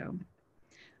 Thank you.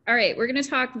 All right, we're going to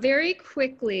talk very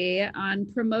quickly on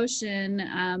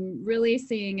promotion, really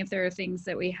seeing if there are things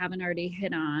that we haven't already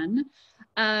hit on.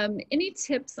 Any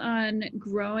tips on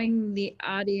growing the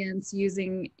audience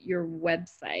using your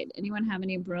website? Anyone have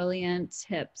any brilliant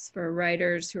tips for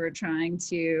writers who are trying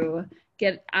to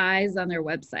get eyes on their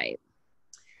website?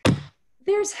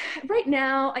 There's, right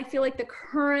now, I feel like the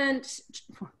current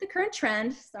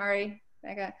trend, sorry,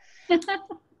 Becca,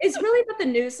 is really about the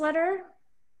newsletter.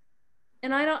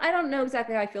 And I don't know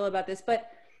exactly how I feel about this, but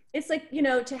it's like, you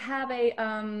know, to have a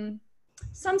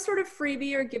some sort of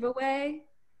freebie or giveaway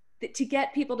to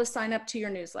get people to sign up to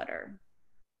your newsletter,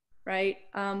 right?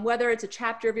 Whether it's a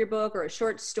chapter of your book or a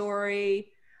short story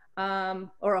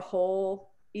or a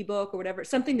whole ebook or whatever,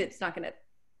 something that's not going to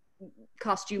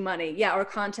cost you money. Yeah, or a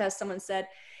contest, someone said.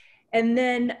 And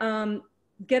then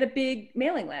get a big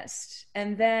mailing list.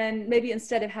 And then maybe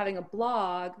instead of having a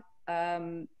blog,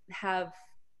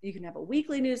 you can have a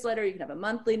weekly newsletter, you can have a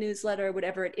monthly newsletter,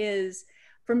 whatever it is.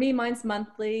 For me, mine's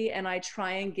monthly, and I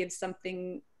try and give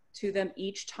something to them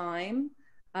each time.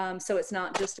 So it's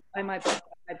not just buy my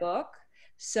book.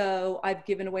 So I've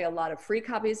given away a lot of free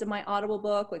copies of my Audible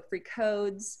book, like free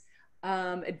codes,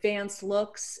 advanced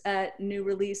looks at new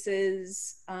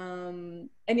releases, and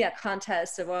yeah,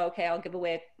 contests of, well, okay, I'll give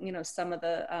away, you know, some of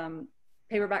the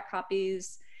paperback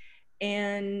copies.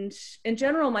 And in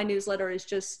general, my newsletter is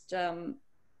just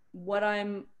what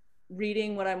I'm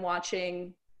reading, what I'm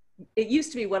watching. It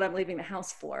used to be what I'm leaving the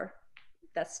house for.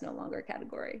 That's no longer a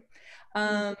category.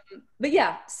 But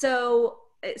yeah, so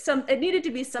it needed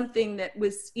to be something that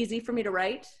was easy for me to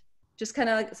write. Just kind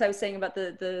of like as I was saying about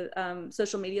the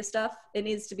social media stuff, it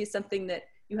needs to be something that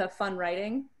you have fun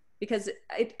writing, because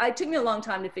it took me a long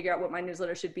time to figure out what my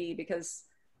newsletter should be, because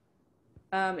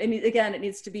and again, it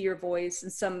needs to be your voice,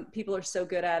 and some people are so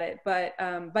good at it. But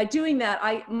by doing that,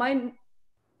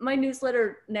 my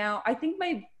newsletter now, I think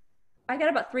I got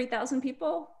about 3,000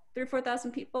 people, 3,000 or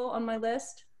 4,000 people on my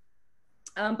list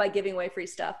by giving away free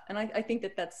stuff. And I think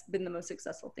that's been the most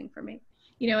successful thing for me.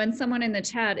 You know, and someone in the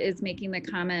chat is making the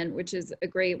comment, which is a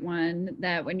great one,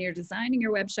 that when you're designing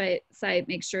your website,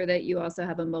 make sure that you also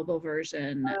have a mobile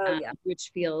version, which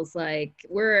feels like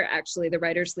the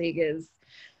Writers League is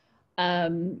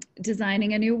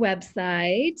designing a new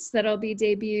website that'll be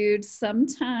debuted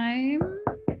sometime.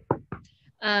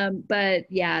 But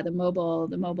yeah, the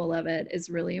mobile of it is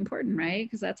really important, right?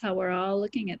 Because that's how we're all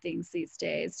looking at things these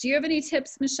days. Do you have any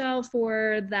tips, Michelle,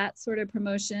 for that sort of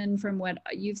promotion from what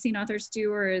you've seen authors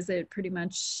do, or is it pretty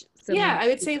much similar? Yeah, I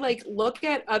would say like look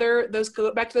at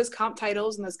go back to those comp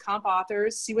titles and those comp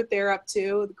authors, see what they're up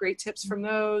to, the great tips from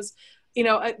those. You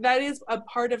know, that is a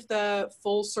part of the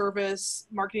full service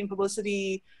marketing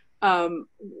publicity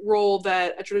role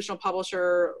that a traditional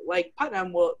publisher like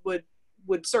Putnam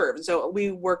would serve. And so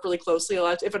we work really closely. A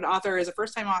lot. If an author is a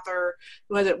first-time author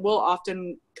who has it, we'll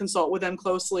often consult with them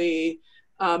closely.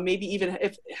 Maybe even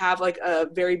have like a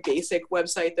very basic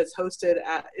website that's hosted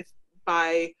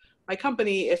by my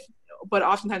company. But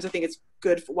oftentimes I think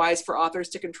it's wise for authors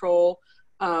to control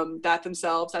that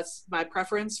themselves. That's my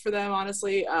preference for them,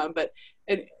 honestly. But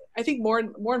I think more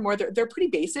and more they're pretty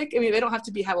basic. I mean, they don't have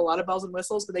to have a lot of bells and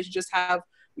whistles, but they should just have,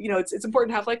 you know, it's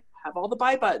important to have all the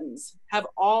buy buttons,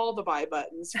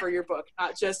 for your book,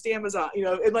 not just Amazon, you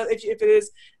know, if it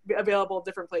is available in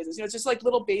different places. You know, it's just like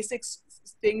little basic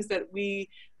things that we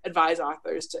advise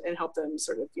authors to, and help them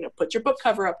sort of, you know, put your book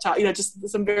cover up top, you know, just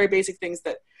some very basic things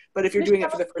but if you're doing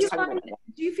it for the first time.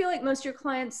 Do you feel like most of your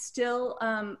clients still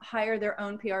hire their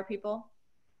own PR people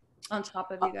on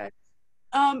top of you guys?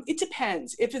 It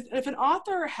depends. If an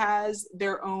author has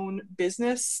their own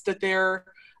business that they're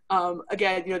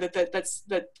again, you know, that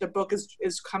the book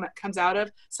comes out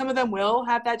of, some of them will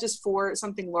have that just for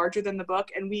something larger than the book,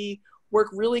 and we work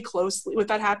really closely. When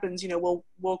that happens, you know,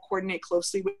 we'll coordinate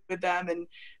closely with them and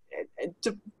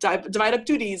to divide up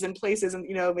duties and places, and,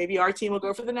 you know, maybe our team will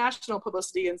go for the national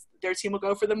publicity and their team will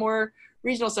go for the more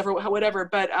regional stuff or whatever.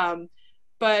 But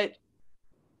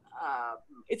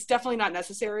it's definitely not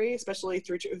necessary, especially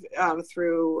through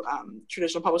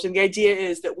traditional publishing. The idea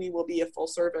is that we will be a full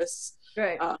service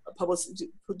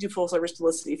do full service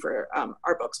publicity for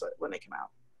our books when they come out.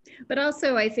 But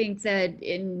also, I think that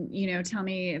tell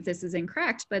me if this is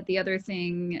incorrect, but the other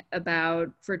thing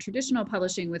for traditional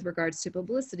publishing with regards to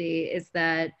publicity is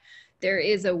that there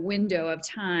is a window of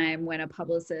time when a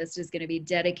publicist is going to be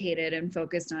dedicated and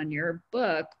focused on your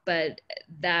book, but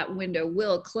that window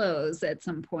will close at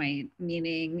some point,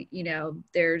 meaning, you know,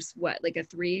 there's what, like a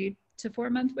 3 to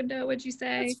 4 month window, would you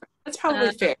say? That's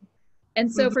probably fair. And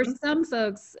so for some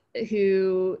folks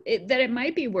who that it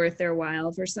might be worth their while,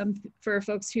 for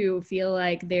folks who feel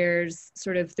like there's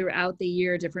sort of throughout the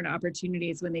year different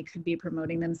opportunities when they could be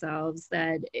promoting themselves,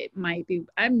 that it might be,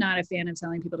 I'm not a fan of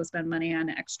telling people to spend money on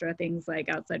extra things like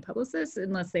outside publicists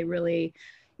unless they really,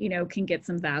 you know, can get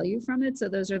some value from it. So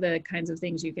those are the kinds of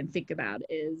things you can think about.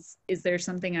 Is there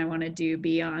something I want to do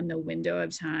beyond the window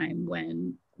of time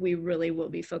when we really will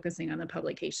be focusing on the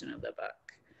publication of the book?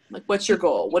 Like, what's your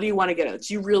goal? What do you want to get at?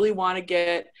 Do you really want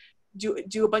to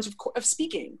do a bunch of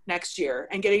speaking next year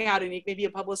and getting out, and maybe a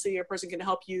publicity or person can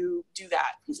help you do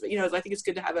that? You know, I think it's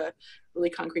good to have a really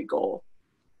concrete goal.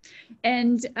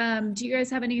 And do you guys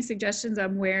have any suggestions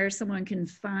on where someone can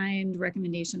find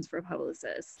recommendations for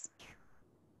publicists?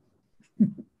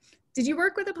 Did you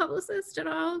work with a publicist at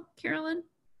all, Carolyn?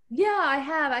 Yeah, I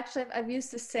have. Actually, I've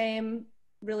used the same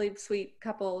really sweet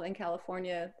couple in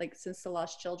California, like since The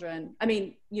Lost Children. I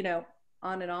mean, you know,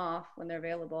 on and off when they're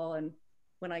available and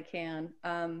when I can.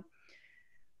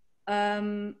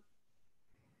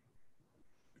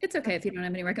 It's okay if you don't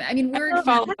have any recommend. I mean, we're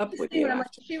follow up with you.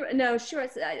 No, sure.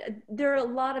 There are a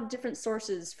lot of different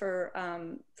sources for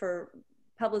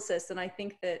publicists, and I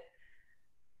think that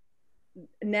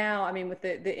now, I mean, with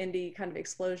the indie kind of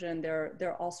explosion, there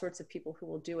are all sorts of people who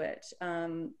will do it.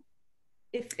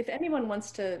 If anyone wants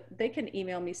to, they can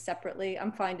email me separately.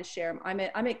 I'm fine to share. I'm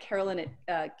at Carolyn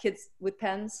at Kids with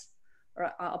Pens,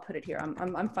 or I'll put it here.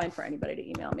 I'm fine for anybody to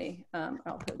email me.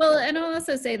 Well, and I'll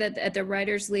also say that at the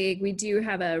Writers League, we do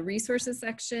have a resources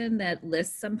section that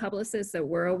lists some publicists that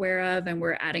we're aware of, and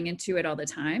we're adding into it all the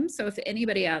time. So if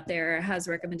anybody out there has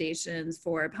recommendations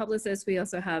for publicists, we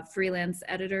also have freelance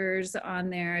editors on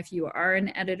there. If you are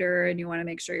an editor and you want to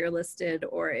make sure you're listed,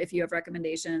 or if you have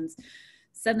recommendations,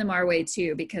 send them our way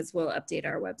too, because we'll update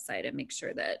our website and make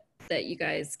sure that you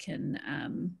guys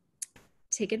can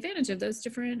take advantage of those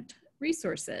different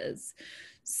resources.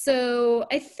 So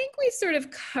I think we sort of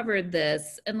covered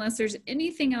this, unless there's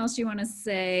anything else you want to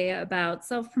say about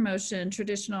self-promotion,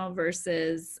 traditional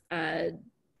versus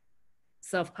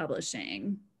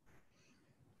self-publishing.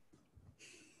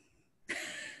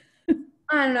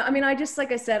 I don't know. I mean, I just,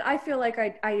 like I said, I feel like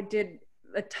I did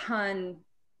a ton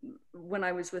when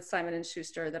I was with Simon and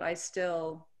Schuster that I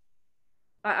still,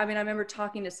 I mean, I remember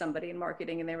talking to somebody in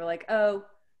marketing and they were like, oh,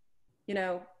 you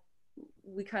know,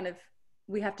 we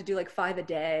have to do like 5 a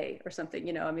day or something,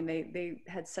 you know. I mean, they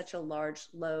had such a large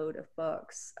load of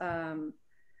books. And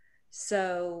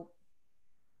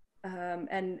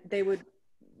they would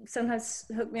sometimes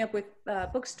hook me up with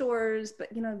bookstores,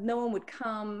 but, you know, no one would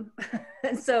come.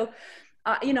 And so,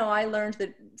 you know, I learned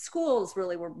that schools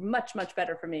really were much, much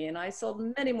better for me. And I sold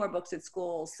many more books at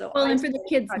schools. So, well, and for the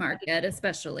kids market,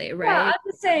 especially, right? Yeah, I'm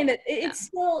just saying that it's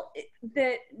still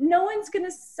that no one's going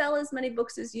to sell as many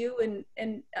books as you.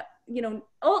 And you know,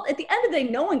 at the end of the day,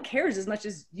 no one cares as much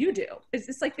as you do.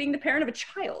 It's like being the parent of a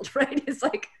child, right? It's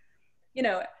like, you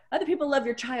know, other people love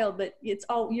your child, but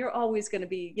you're always going to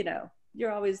be, you know,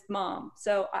 you're always mom.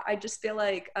 So I just feel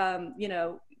like, you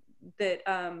know, that,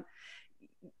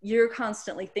 you're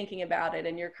constantly thinking about it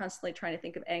and you're constantly trying to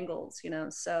think of angles, you know?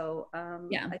 So,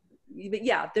 but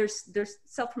yeah, there's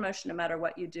self-promotion no matter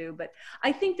what you do. But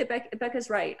I think that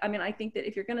Becca's right. I mean, I think that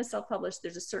if you're going to self-publish,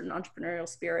 there's a certain entrepreneurial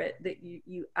spirit that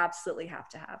you absolutely have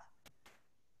to have.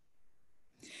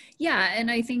 Yeah.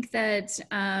 And I think that,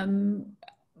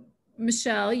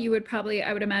 Michelle, you would probably,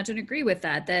 I would imagine, agree with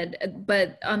that,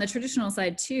 but on the traditional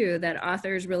side too, that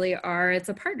authors really are, it's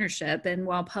a partnership. And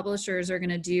while publishers are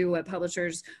going to do what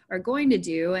publishers are going to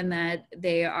do, and that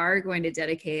they are going to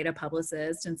dedicate a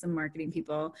publicist and some marketing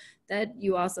people, that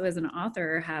you also as an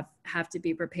author have to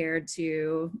be prepared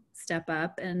to step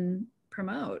up and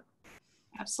promote.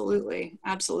 Absolutely.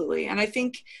 Absolutely. And I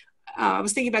think, I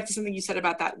was thinking back to something you said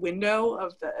about that window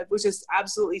which is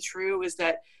absolutely true, is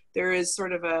that there is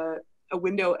sort of a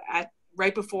window at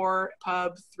right before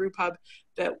pub, through pub,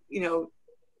 that, you know,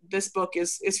 this book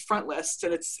is front list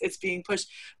and it's being pushed.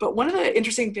 But one of the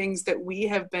interesting things that we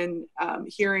have been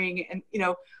hearing, and, you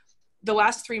know, the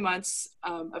last 3 months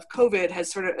of COVID has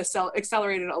sort of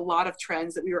accelerated a lot of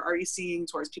trends that we were already seeing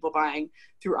towards people buying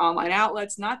through online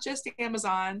outlets, not just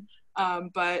Amazon,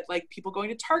 but like people going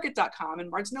to Target.com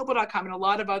and BarnesandNoble.com and a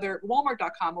lot of other,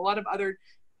 Walmart.com, a lot of other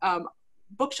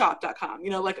bookshop.com, you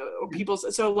know, like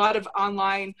so a lot of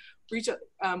online reach,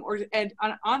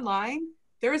 online,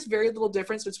 there is very little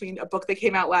difference between a book that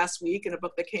came out last week and a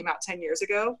book that came out 10 years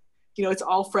ago. you know, it's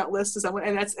all frontless to someone.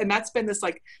 And that's been this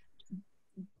like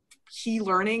key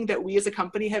learning that we as a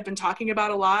company have been talking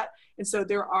about a lot. And so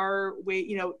there are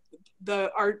we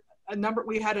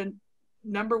had a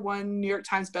 #1 New York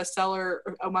Times bestseller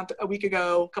a week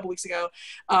ago, a couple weeks ago,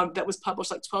 that was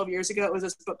published like 12 years ago. It was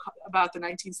this book about the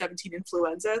 1917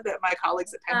 influenza that my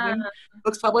colleagues at Penguin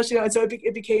Books published, you know, and so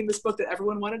it became this book that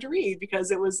everyone wanted to read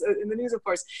because it was in the news, of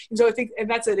course. And so I think, and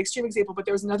that's an extreme example, but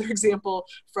there was another example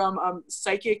from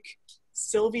psychic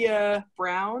Sylvia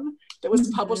Brown that was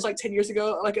published like 10 years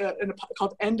ago, like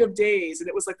called End of Days. And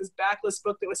it was like this backlist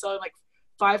book that was selling like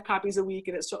 5 copies a week,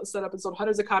 and it set up and sold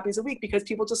hundreds of copies a week because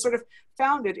people just sort of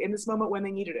found it in this moment when they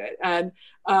needed it. And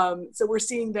so we're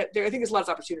seeing that I think there's lots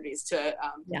of opportunities to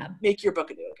make your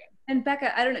book a new again. And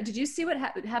Becka, I don't know, did you see what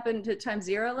happened to Times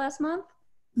Zero last month?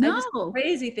 No. This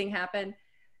crazy thing happened.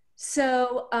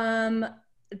 So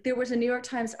there was a New York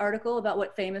Times article about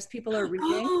what famous people are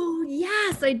reading. Oh,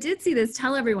 yes, I did see this.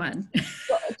 Tell everyone.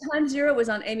 Well, Times Zero was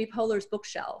on Amy Poehler's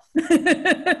bookshelf.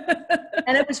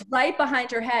 And it was right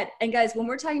behind her head. And guys, when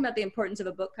we're talking about the importance of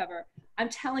a book cover, I'm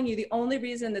telling you, the only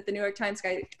reason that the New York Times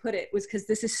guy put it was because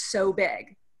this is so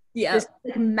big. Yeah. This is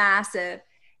like massive.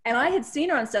 And I had seen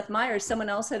her on Seth Meyers. Someone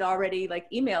else had already like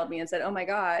emailed me and said, oh my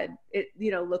God,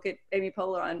 look at Amy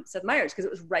Poehler on Seth Meyers, because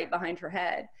it was right behind her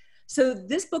head. So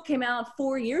this book came out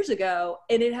 4 years ago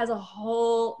and it has a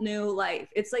whole new life.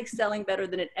 It's like selling better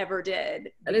than it ever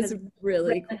did. That is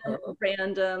really cool.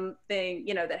 Random thing,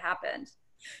 that happened.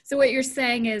 So what you're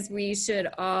saying is we should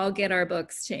all get our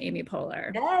books to Amy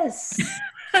Poehler. Yes.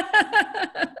 Come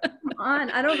on.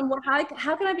 I don't know how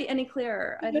can I be any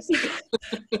clearer? I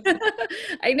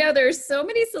know there's so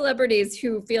many celebrities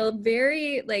who feel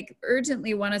very like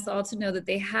urgently want us all to know that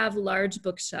they have large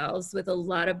bookshelves with a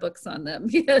lot of books on them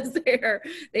because they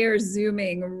are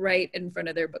zooming right in front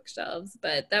of their bookshelves.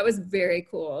 But that was very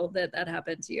cool that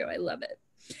happened to you. I love it.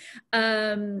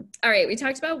 All right, we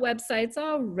talked about websites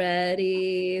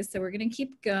already, so we're going to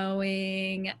keep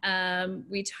going.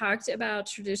 We talked about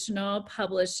traditional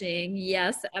publishing.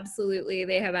 Yes, absolutely.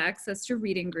 They have access to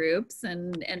reading groups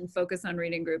and focus on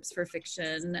reading groups for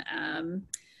fiction.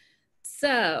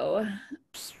 So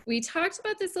we talked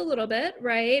about this a little bit,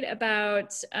 right?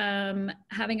 About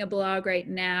having a blog right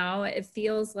now. It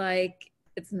feels like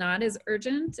it's not as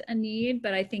urgent a need,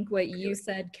 but I think what you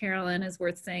said, Carolyn, is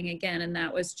worth saying again, and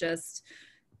that was just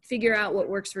figure out what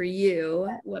works for you,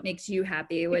 what makes you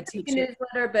happy, what takes you.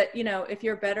 Newsletter, but if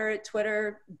you're better at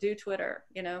Twitter, do Twitter.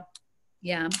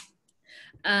 Yeah.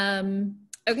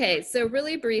 Okay, so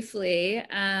really briefly,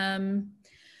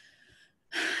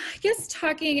 I guess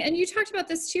talking, and you talked about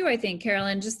this too, I think,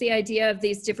 Carolyn, just the idea of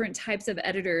these different types of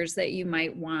editors that you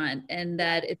might want, and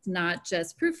that it's not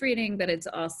just proofreading, but it's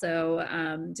also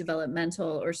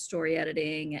developmental or story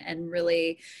editing. And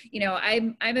really,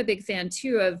 I'm a big fan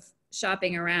too of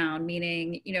shopping around,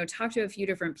 meaning, talk to a few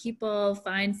different people,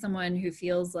 find someone who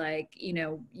feels like,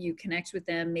 you connect with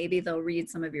them. Maybe they'll read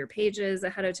some of your pages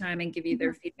ahead of time and give you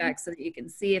their feedback so that you can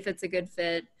see if it's a good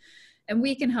fit. And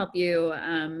we can help you,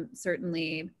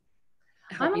 certainly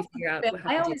help you figure out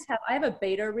how to do. I have a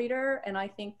beta reader, and I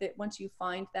think that once you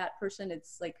find that person,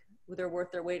 it's like they're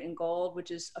worth their weight in gold,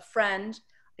 which is a friend.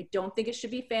 I don't think it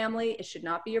should be family. It should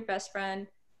not be your best friend,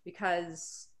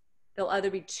 because they'll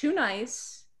either be too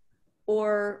nice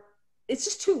or it's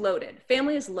just too loaded.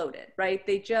 Family is loaded, right?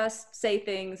 They just say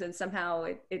things and somehow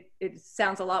it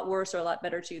sounds a lot worse or a lot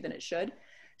better to you than it should.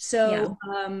 So,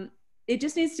 it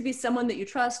just needs to be someone that you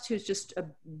trust, who's just a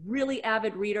really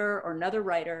avid reader or another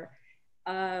writer.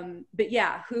 But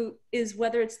yeah, who is,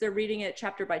 whether it's they're reading it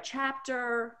chapter by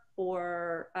chapter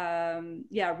or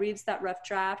reads that rough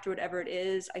draft or whatever it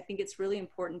is, I think it's really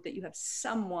important that you have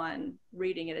someone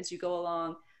reading it as you go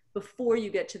along before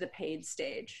you get to the paid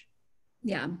stage.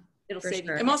 Yeah. It'll save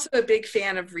you. I'm also a big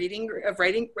fan of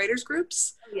writing writers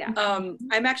groups. Yeah.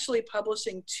 I'm actually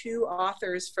publishing 2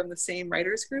 authors from the same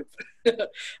writers group.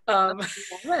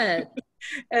 What?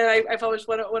 And I published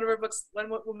one of her books,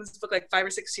 one woman's book, like 5 or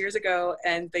 6 years ago,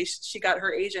 and she got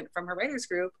her agent from her writers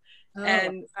group. Oh.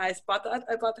 And I bought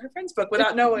her friend's book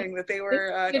without knowing that they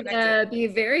were connected. Be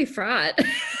very fraught.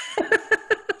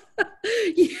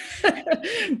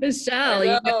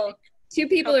 Michelle, 2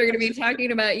 people are going to be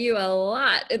talking about you a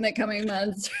lot in the coming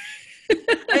months.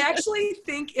 I actually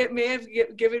think it may have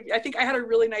given, I think I had a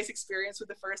really nice experience with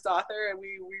the first author, and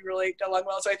we really got along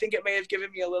well. So I think it may have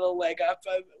given me a little leg up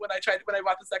when I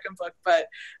bought the second book. But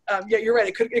yeah, you're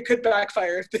right. It could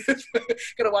backfire.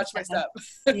 Gotta watch my step.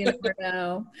 You never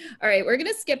know. All right, we're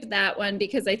gonna skip that one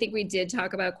because I think we did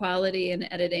talk about quality and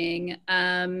editing.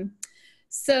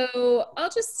 So I'll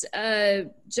just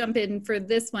jump in for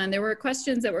this one. There were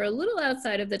questions that were a little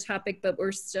outside of the topic, but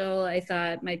were still, I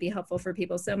thought, might be helpful for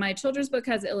people. So my children's book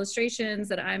has illustrations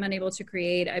that I'm unable to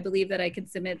create. I believe that I can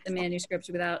submit the manuscript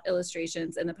without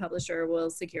illustrations and the publisher will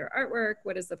secure artwork.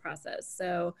 What is the process?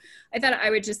 So I thought I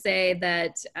would just say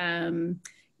that,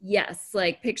 yes,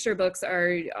 like picture books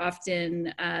are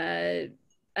often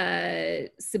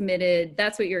submitted.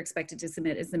 That's what you're expected to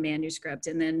submit is the manuscript,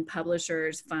 and then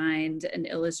publishers find an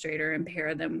illustrator and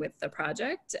pair them with the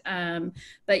project.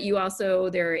 But you also,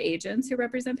 there are agents who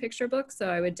represent picture books, so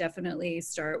I would definitely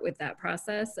start with that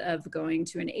process of going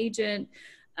to an agent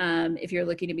if you're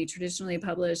looking to be traditionally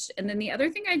published. And then the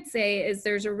other thing I'd say is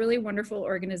there's a really wonderful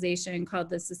organization called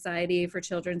the Society for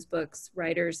Children's Books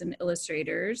Writers and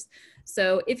Illustrators.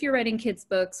 So if you're writing kids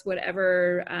books,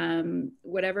 whatever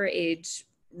age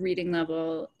reading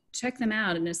level, check them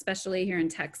out. And especially here in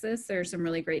Texas, there are some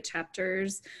really great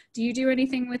chapters. Do you do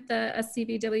anything with the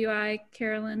SCBWI,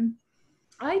 Carolyn?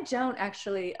 I don't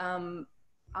actually.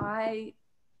 I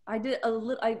did a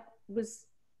little. I was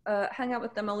hung out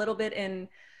with them a little bit in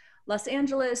Los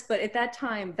Angeles, but at that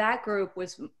time, that group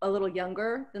was a little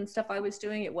younger than stuff I was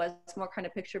doing. It was more kind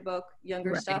of picture book,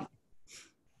 younger stuff.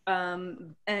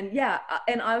 And yeah,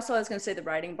 and also I was going to say the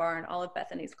Writing Barn. All of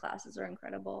Bethany's classes are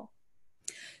incredible.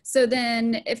 So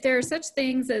then if there are such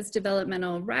things as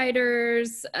developmental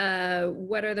writers,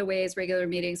 what are the ways regular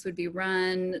meetings would be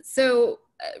run? So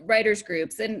writers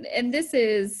groups, and this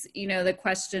is, you know, the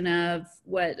question of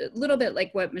what, a little bit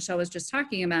like what Michelle was just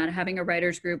talking about, having a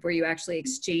writers group where you actually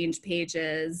exchange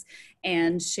pages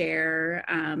and share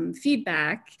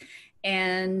feedback,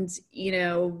 and, you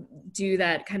know, do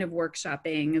that kind of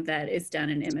workshopping that is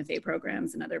done in MFA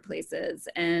programs and other places.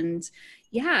 And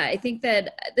yeah, I think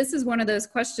that this is one of those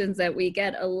questions that we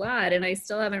get a lot, and I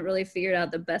still haven't really figured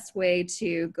out the best way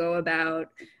to go about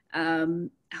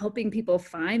helping people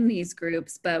find these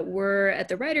groups, but we're at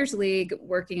the Writers League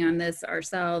working on this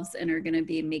ourselves and are going to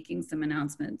be making some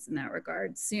announcements in that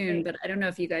regard soon. But I don't know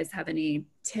if you guys have any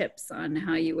tips on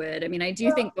how you would. I mean, I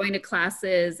do think going to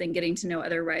classes and getting to know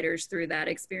other writers through that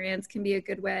experience can be a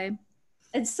good way.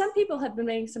 And some people have been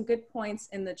making some good points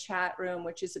in the chat room,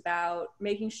 which is about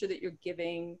making sure that you're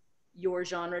giving your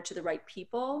genre to the right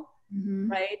people,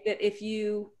 right? That if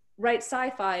you write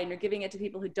sci-fi and you're giving it to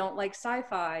people who don't like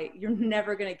sci-fi, you're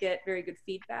never going to get very good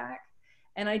feedback.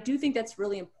 And I do think that's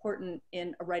really important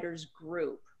in a writer's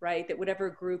group, right? That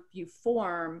whatever group you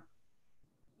form,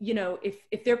 you know,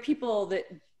 if there are people that,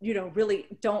 you know, really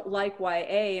don't like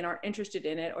YA and aren't interested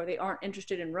in it, or they aren't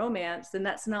interested in romance, then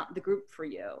that's not the group for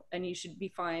you, and you should be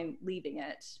fine leaving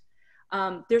it.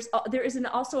 There is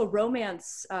also a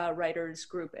romance writers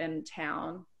group in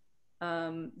town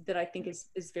that I think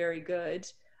is very good.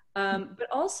 But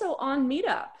also on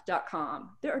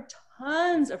meetup.com, there are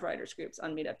tons of writers groups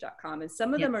on meetup.com, and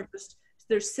some of them are just,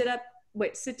 there's sit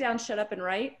down, shut up and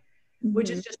write, which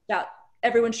is just about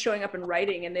everyone's showing up and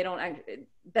writing, and they don't,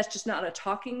 that's just not a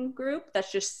talking group,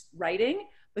 that's just writing.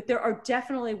 But there are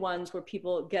definitely ones where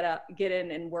people get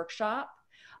in and workshop.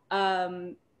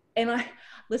 And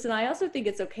I also think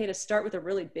it's okay to start with a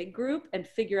really big group and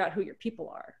figure out who your people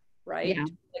are. Right? Yeah.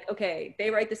 Like, okay,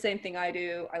 they write the same thing I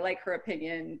do. I like her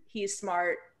opinion. He's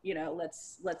smart. You know,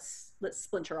 let's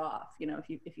splinter off, you know,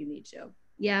 if you need to.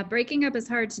 Yeah, breaking up is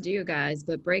hard to do, guys,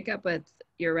 but break up with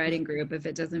your writing group if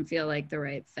it doesn't feel like the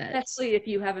right fit. Especially if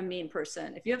you have a mean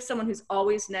person. If you have someone who's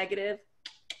always negative,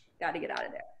 got to get out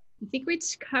of there. I think we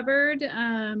covered,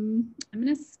 I'm going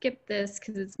to skip this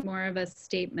because it's more of a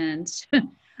statement.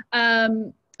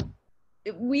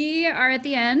 We are at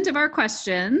the end of our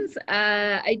questions.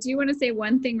 I do want to say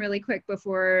one thing really quick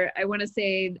before I want to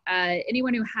say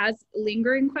anyone who has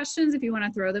lingering questions, if you want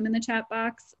to throw them in the chat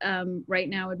box, right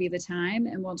now would be the time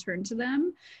and we'll turn to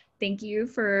them. Thank you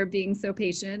for being so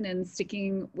patient and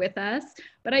sticking with us.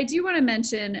 But I do want to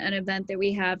mention an event that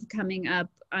we have coming up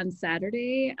on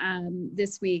Saturday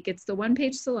this week. It's the One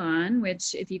Page Salon,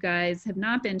 which if you guys have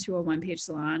not been to a One Page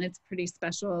Salon, it's a pretty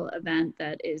special event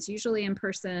that is usually in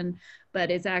person, but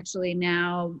is actually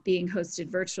now being hosted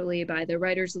virtually by the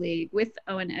Writers League with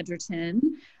Owen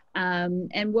Edgerton.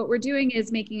 And what we're doing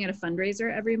is making it a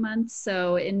fundraiser every month.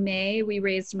 So in May, we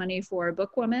raised money for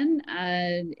Bookwoman,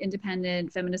 an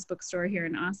independent feminist bookstore here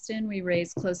in Austin. We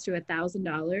raised close to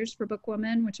 $1,000 for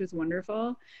Bookwoman, which was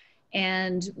wonderful.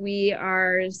 And we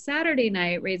are Saturday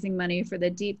night raising money for the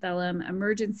Deep Vellum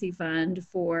Emergency Fund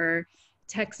for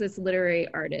Texas Literary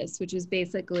Artists, which is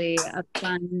basically a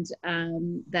fund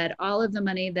that all of the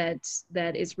money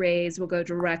that is raised will go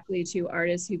directly to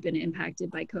artists who've been impacted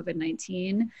by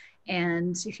COVID-19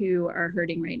 and who are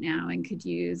hurting right now and could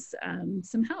use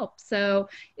some help. So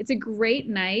it's a great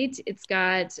night. It's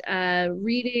got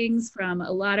readings from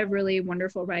a lot of really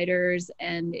wonderful writers,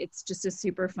 and it's just a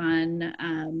super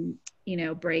fun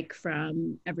break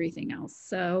from everything else.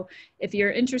 So if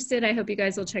you're interested, I hope you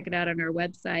guys will check it out on our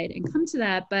website and come to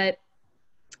that. But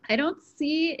I don't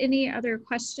see any other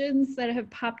questions that have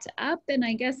popped up. And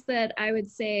I guess that I would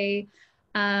say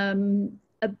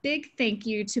a big thank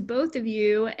you to both of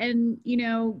you, and,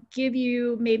 give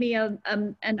you maybe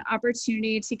an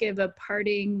opportunity to give a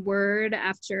parting word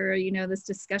after, this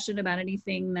discussion about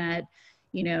anything that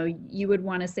you would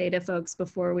want to say to folks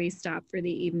before we stop for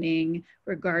the evening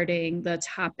regarding the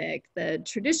topic, the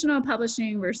traditional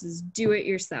publishing versus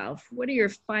do-it-yourself. What are your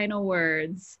final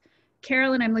words?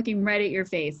 Carolyn, I'm looking right at your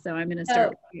face, so I'm going to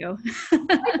start with you.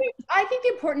 I think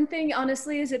the important thing,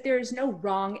 honestly, is that there is no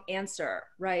wrong answer,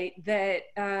 right? That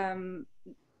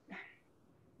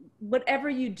whatever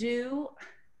you do,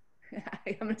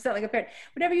 I'm going to sound like a parent.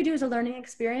 Whatever you do is a learning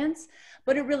experience,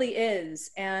 but it really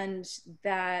is. And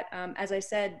that, as I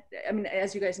said,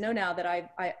 as you guys know now, that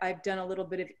I've done a little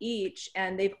bit of each,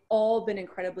 and they've all been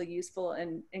incredibly useful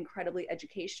and incredibly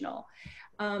educational.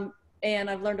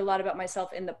 And I've learned a lot about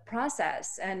myself in the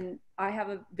process. And I have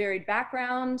a varied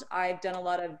background. I've done a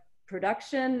lot of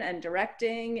production and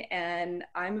directing, and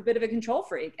I'm a bit of a control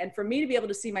freak. And for me to be able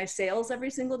to see my sales every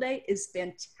single day is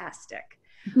fantastic.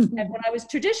 And when I was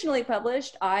traditionally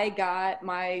published, I got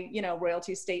my,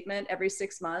 royalty statement every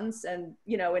 6 months, and,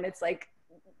 and it's like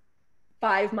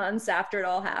 5 months after it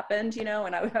all happened,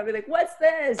 and I would be like, what's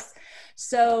this?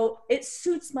 So it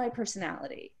suits my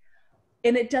personality,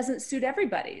 and it doesn't suit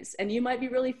everybody's. And you might be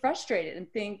really frustrated and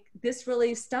think this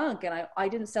really stunk, and I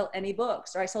didn't sell any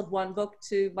books, or I sold 1 book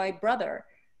to my brother.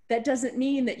 That doesn't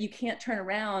mean that you can't turn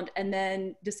around and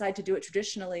then decide to do it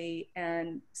traditionally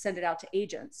and send it out to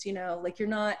agents. Like you're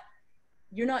not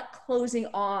closing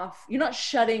off, you're not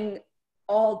shutting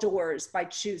all doors by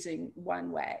choosing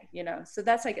one way, So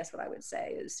that's, I guess, what I would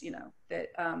say is,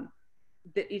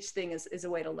 that each thing is a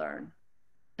way to learn.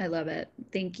 I love it.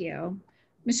 Thank you.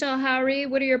 Michelle Howry,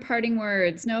 what are your parting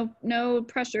words? No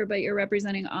pressure, but you're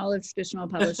representing all of traditional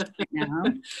publishing right now.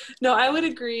 No, I would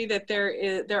agree that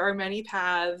there are many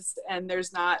paths, and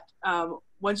there's not,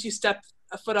 once you step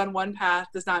a foot on one path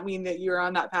does not mean that you're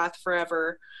on that path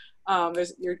forever.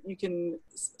 You can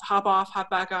hop off,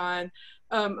 hop back on.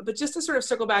 But just to sort of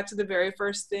circle back to the very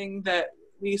first thing that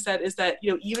we said is that,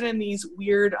 even in these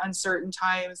weird, uncertain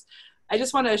times, I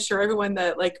just want to assure everyone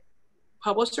that,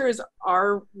 publishers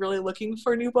are really looking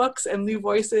for new books and new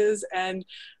voices, and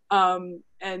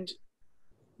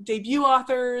debut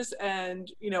authors,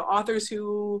 and authors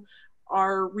who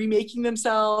are remaking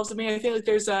themselves. I think like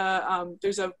there's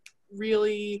a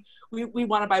really, we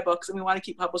want to buy books, and we want to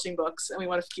keep publishing books, and we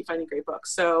want to keep finding great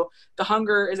books. So the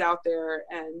hunger is out there,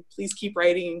 and please keep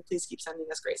writing, please keep sending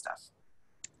us great stuff.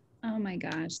 Oh my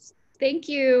gosh, thank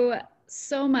you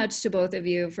so much to both of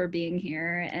you for being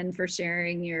here and for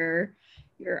sharing your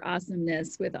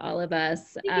awesomeness with all of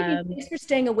us. Thanks for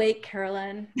staying awake,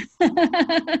 Carolyn.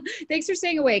 Thanks for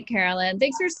staying awake, Carolyn.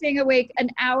 Thanks for staying awake an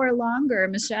hour longer,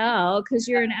 Michelle, because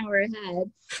you're an hour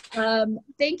ahead.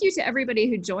 Thank you to everybody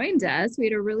who joined us. We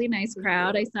had a really nice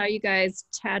crowd. I saw you guys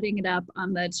chatting it up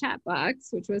on the chat box,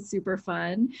 which was super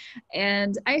fun.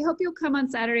 And I hope you'll come on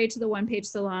Saturday to the One Page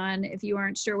Salon. If you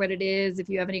aren't sure what it is, if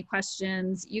you have any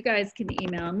questions, you guys can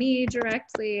email me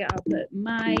directly. I'll put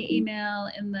my email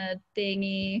in the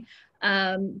thingy.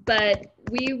 But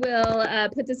we will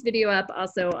put this video up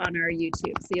also on our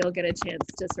YouTube, so you'll get a chance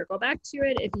to circle back to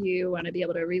it if you want to be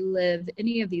able to relive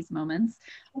any of these moments.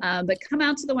 But come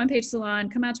out to the One Page Salon,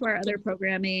 come out to our other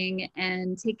programming,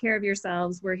 and take care of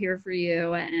yourselves. We're here for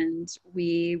you, and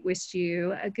we wish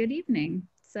you a good evening.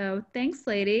 So thanks,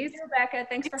 ladies. Thank you, Rebecca.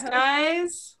 Thanks for hosting.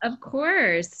 Guys. Of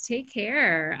course. Take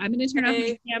care. I'm going to turn off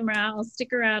my camera. I'll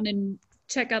stick around and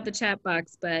check out the chat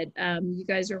box, but you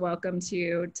guys are welcome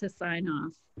to sign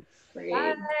off.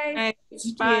 Bye.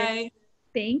 Bye.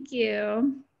 Thank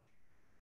you.